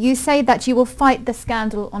manifesto, you say that you will fight the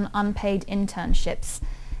scandal on unpaid internships.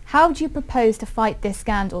 How do you propose to fight this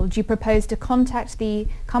scandal? Do you propose to contact the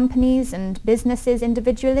companies and businesses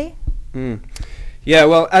individually? Yeah,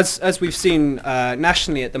 well, as we've seen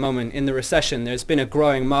nationally at the moment in the recession, there's been a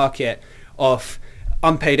growing market of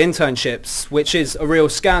unpaid internships, which is a real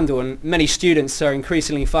scandal, and many students are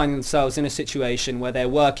increasingly finding themselves in a situation where they're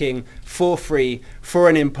working for free for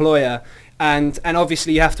an employer, and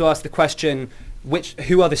obviously you have to ask the question,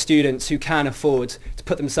 who are the students who can afford to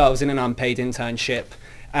put themselves in an unpaid internship?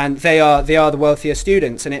 And they are the wealthier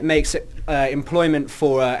students, and it makes employment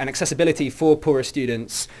for and accessibility for poorer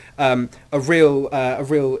students a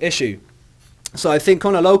real issue. So I think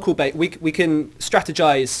on a local base we can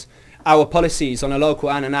strategize our policies on a local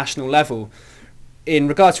and a national level. in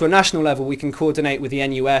regards to a national level, we can coordinate with the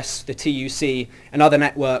NUS, the TUC and other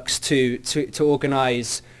networks to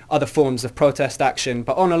organise other forms of protest action.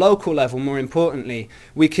 But on a local level, more importantly,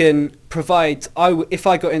 we can provide, if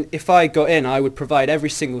I got in, I would provide every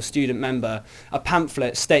single student member a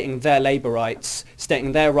pamphlet stating their labour rights,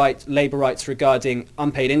 stating their labour rights regarding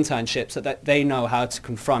unpaid internships, so that they know how to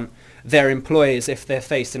confront their employers if they're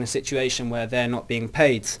faced in a situation where they're not being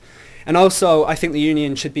paid. And also, I think the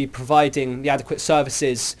union should be providing the adequate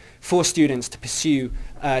services for students to pursue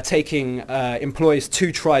taking employers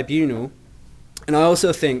to tribunal. And I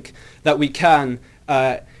also think that we can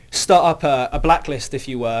start up a blacklist, if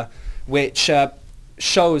you were, which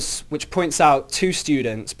points out to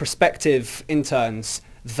students, prospective interns,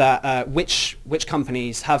 that which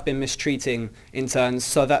companies have been mistreating interns,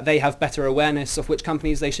 so that they have better awareness of which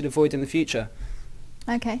companies they should avoid in the future.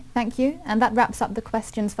 Okay, thank you. And that wraps up the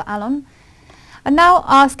questions for Alon. And now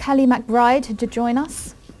ask Kelly McBride to join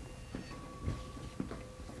us.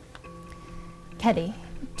 Kelly,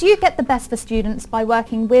 do you get the best for students by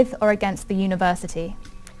working with or against the university?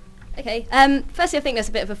 Okay, firstly I think there's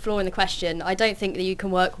a bit of a flaw in the question. I don't think that you can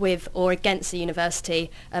work with or against the university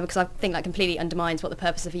because I think that completely undermines what the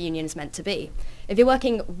purpose of a union is meant to be. If you're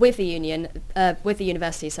working with the union, with the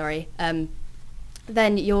university,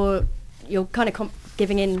 then you're kind of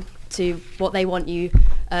giving in to what they want you,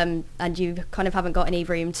 and you kind of haven't got any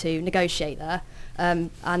room to negotiate there. And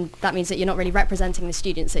that means that you're not really representing the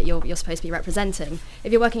students that you're supposed to be representing.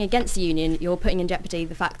 If you're working against the union, you're putting in jeopardy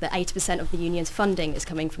the fact that 80% of the union's funding is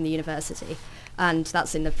coming from the university, and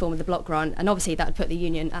that's in the form of the block grant, and obviously that would put the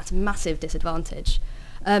union at a massive disadvantage.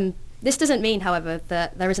 This doesn't mean, however,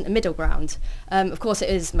 that there isn't a middle ground. Of course, it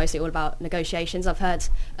is mostly all about negotiations. I've heard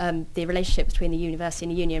the relationship between the university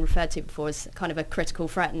and the union referred to before as kind of a critical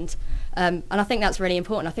friend. And I think that's really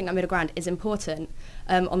important. I think that middle ground is important.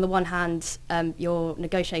 On the one hand, you're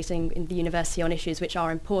negotiating in the university on issues which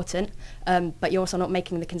are important, but you're also not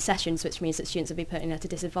making the concessions, which means that students will be put at a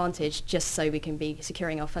disadvantage just so we can be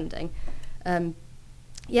securing our funding.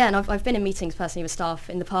 Yeah, and I've been in meetings personally with staff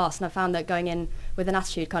in the past, and I've found that going in with an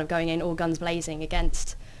attitude, kind of going in all guns blazing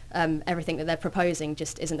against everything that they're proposing,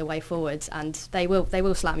 just isn't the way forwards, and they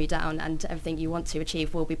will slam you down, and everything you want to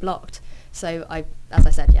achieve will be blocked. So as I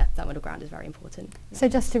said, yeah, that middle ground is very important. So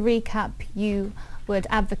just to recap, you would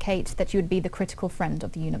advocate that you would be the critical friend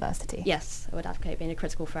of the university? Yes, I would advocate being a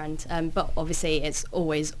critical friend, but obviously it's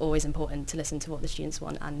always important to listen to what the students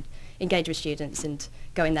want and engage with students and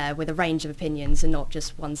go in there with a range of opinions and not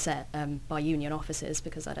just one set by union officers,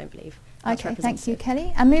 because I don't believe that's Okay, thank you,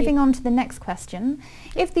 Kelly. And moving on to the next question.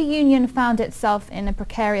 If the union found itself in a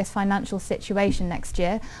precarious financial situation next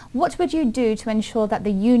year, what would you do to ensure that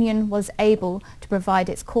the union was able to provide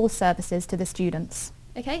its core services to the students?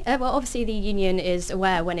 Okay, well obviously the union is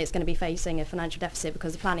aware when it's going to be facing a financial deficit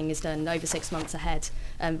because the planning is done over 6 months ahead.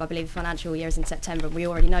 I believe the financial year is in September, and we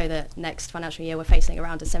already know that next financial year we're facing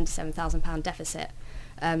around a £77,000 deficit.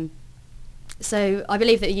 So I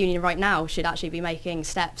believe that the union right now should actually be making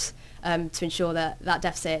steps to ensure that that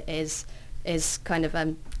deficit is kind of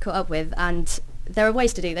caught up with, and there are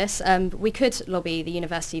ways to do this. We could lobby the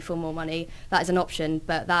university for more money, that is an option,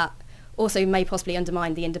 but that also may possibly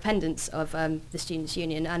undermine the independence of the students'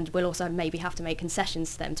 union, and we'll also maybe have to make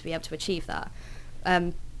concessions to them to be able to achieve that.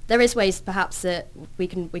 There is ways perhaps that we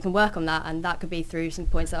can work on that, and that could be through some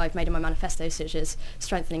points that I've made in my manifesto, such as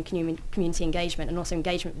strengthening community engagement and also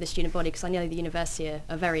engagement with the student body, because I know the university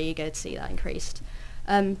are very eager to see that increased.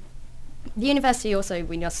 The university also,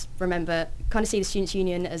 we must remember, kind of see the students'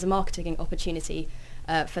 union as a marketing opportunity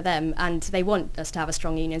for them, and they want us to have a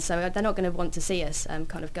strong union, so they're not going to want to see us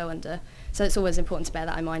kind of go under. So it's always important to bear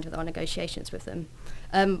that in mind with our negotiations with them.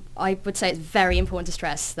 I would say it's very important to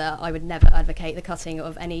stress that I would never advocate the cutting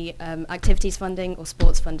of any activities funding or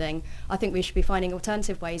sports funding. I think we should be finding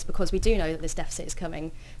alternative ways, because we do know that this deficit is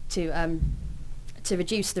coming, to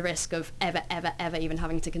reduce the risk of ever even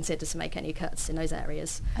having to consider to make any cuts in those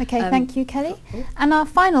areas. Okay, thank you, Kelly. And our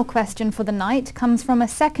final question for the night comes from a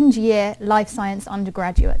second-year life science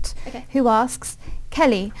undergraduate who asks,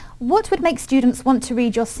 Kelly, what would make students want to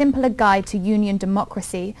read your simpler guide to union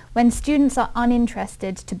democracy when students are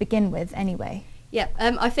uninterested to begin with anyway? Yeah,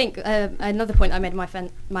 I think another point I made in my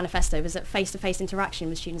manifesto was that face-to-face interaction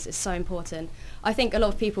with students is so important. I think a lot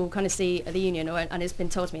of people kind of see the union, and it's been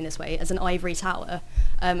told to me in this way, as an ivory tower.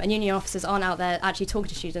 And union officers aren't out there actually talking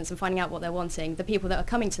to students and finding out what they're wanting. The people that are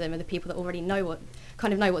coming to them are the people that already know what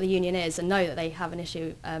the union is and know that they have an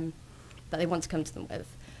issue that they want to come to them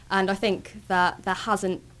with. And I think that there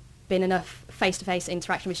hasn't been enough face-to-face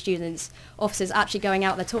interaction with students, officers actually going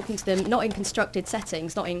out there talking to them, not in constructed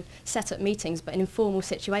settings, not in set-up meetings, but in informal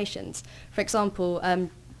situations. For example,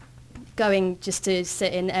 going just to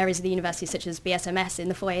sit in areas of the university such as BSMS in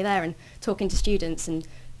the foyer there and talking to students, and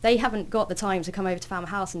they haven't got the time to come over to Falmouth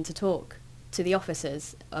House and to talk to the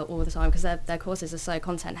officers all the time because their courses are so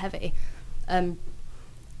content heavy.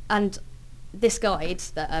 And this guide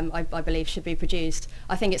that I believe should be produced,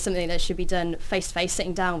 I think it's something that should be done face-to-face,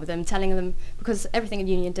 sitting down with them, telling them, because everything a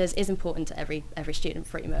union does is important to every student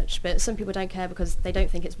pretty much, but some people don't care because they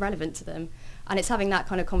don't think it's relevant to them. And it's having that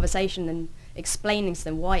kind of conversation and explaining to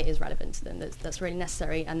them why it is relevant to them that's really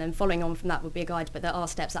necessary, and then following on from that would be a guide, but there are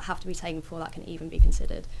steps that have to be taken before that can even be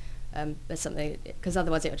considered. There's something, because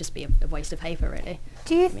otherwise it would just be a waste of paper, really.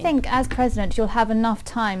 Do you think, as president, you'll have enough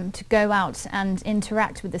time to go out and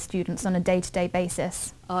interact with the students on a day-to-day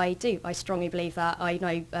basis? I do. I strongly believe that. I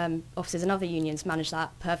know officers and other unions manage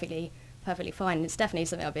that perfectly fine. It's definitely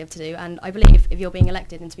something I'll be able to do. And I believe if you're being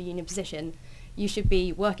elected into a union position, you should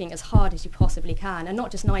be working as hard as you possibly can, and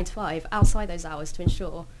not just 9 to 5, outside those hours, to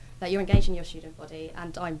ensure that you're engaging your student body.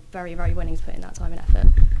 And I'm very, very willing to put in that time and effort.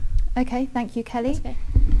 Okay, thank you, Kelly. Okay.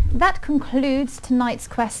 That concludes tonight's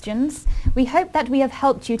questions. We hope that we have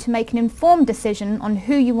helped you to make an informed decision on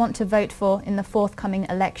who you want to vote for in the forthcoming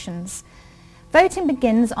elections. Voting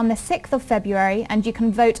begins on the 6th of February, and you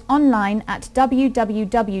can vote online at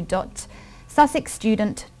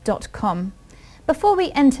www.sussexstudent.com. Before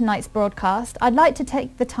we end tonight's broadcast, I'd like to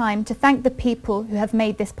take the time to thank the people who have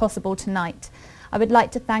made this possible tonight. I would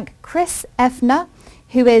like to thank Chris Effner,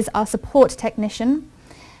 who is our support technician,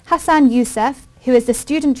 Hassan Youssef, who is the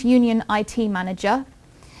Student Union IT Manager,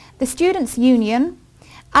 the Students' Union,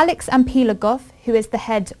 Alex Ampilagov, who is the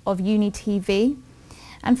head of UniTV,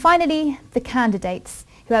 and finally the candidates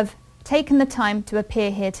who have taken the time to appear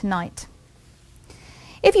here tonight.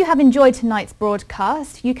 If you have enjoyed tonight's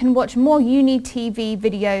broadcast, you can watch more UniTV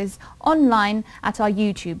videos online at our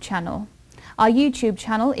YouTube channel. Our YouTube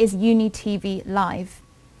channel is UniTV Live.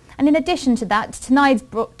 And in addition to that,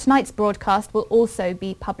 tonight's broadcast will also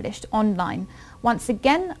be published online. Once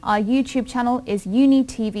again, our YouTube channel is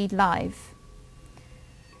UniTV Live.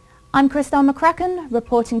 I'm Christelle McCracken,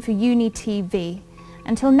 reporting for UniTV.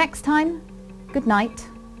 Until next time, good night.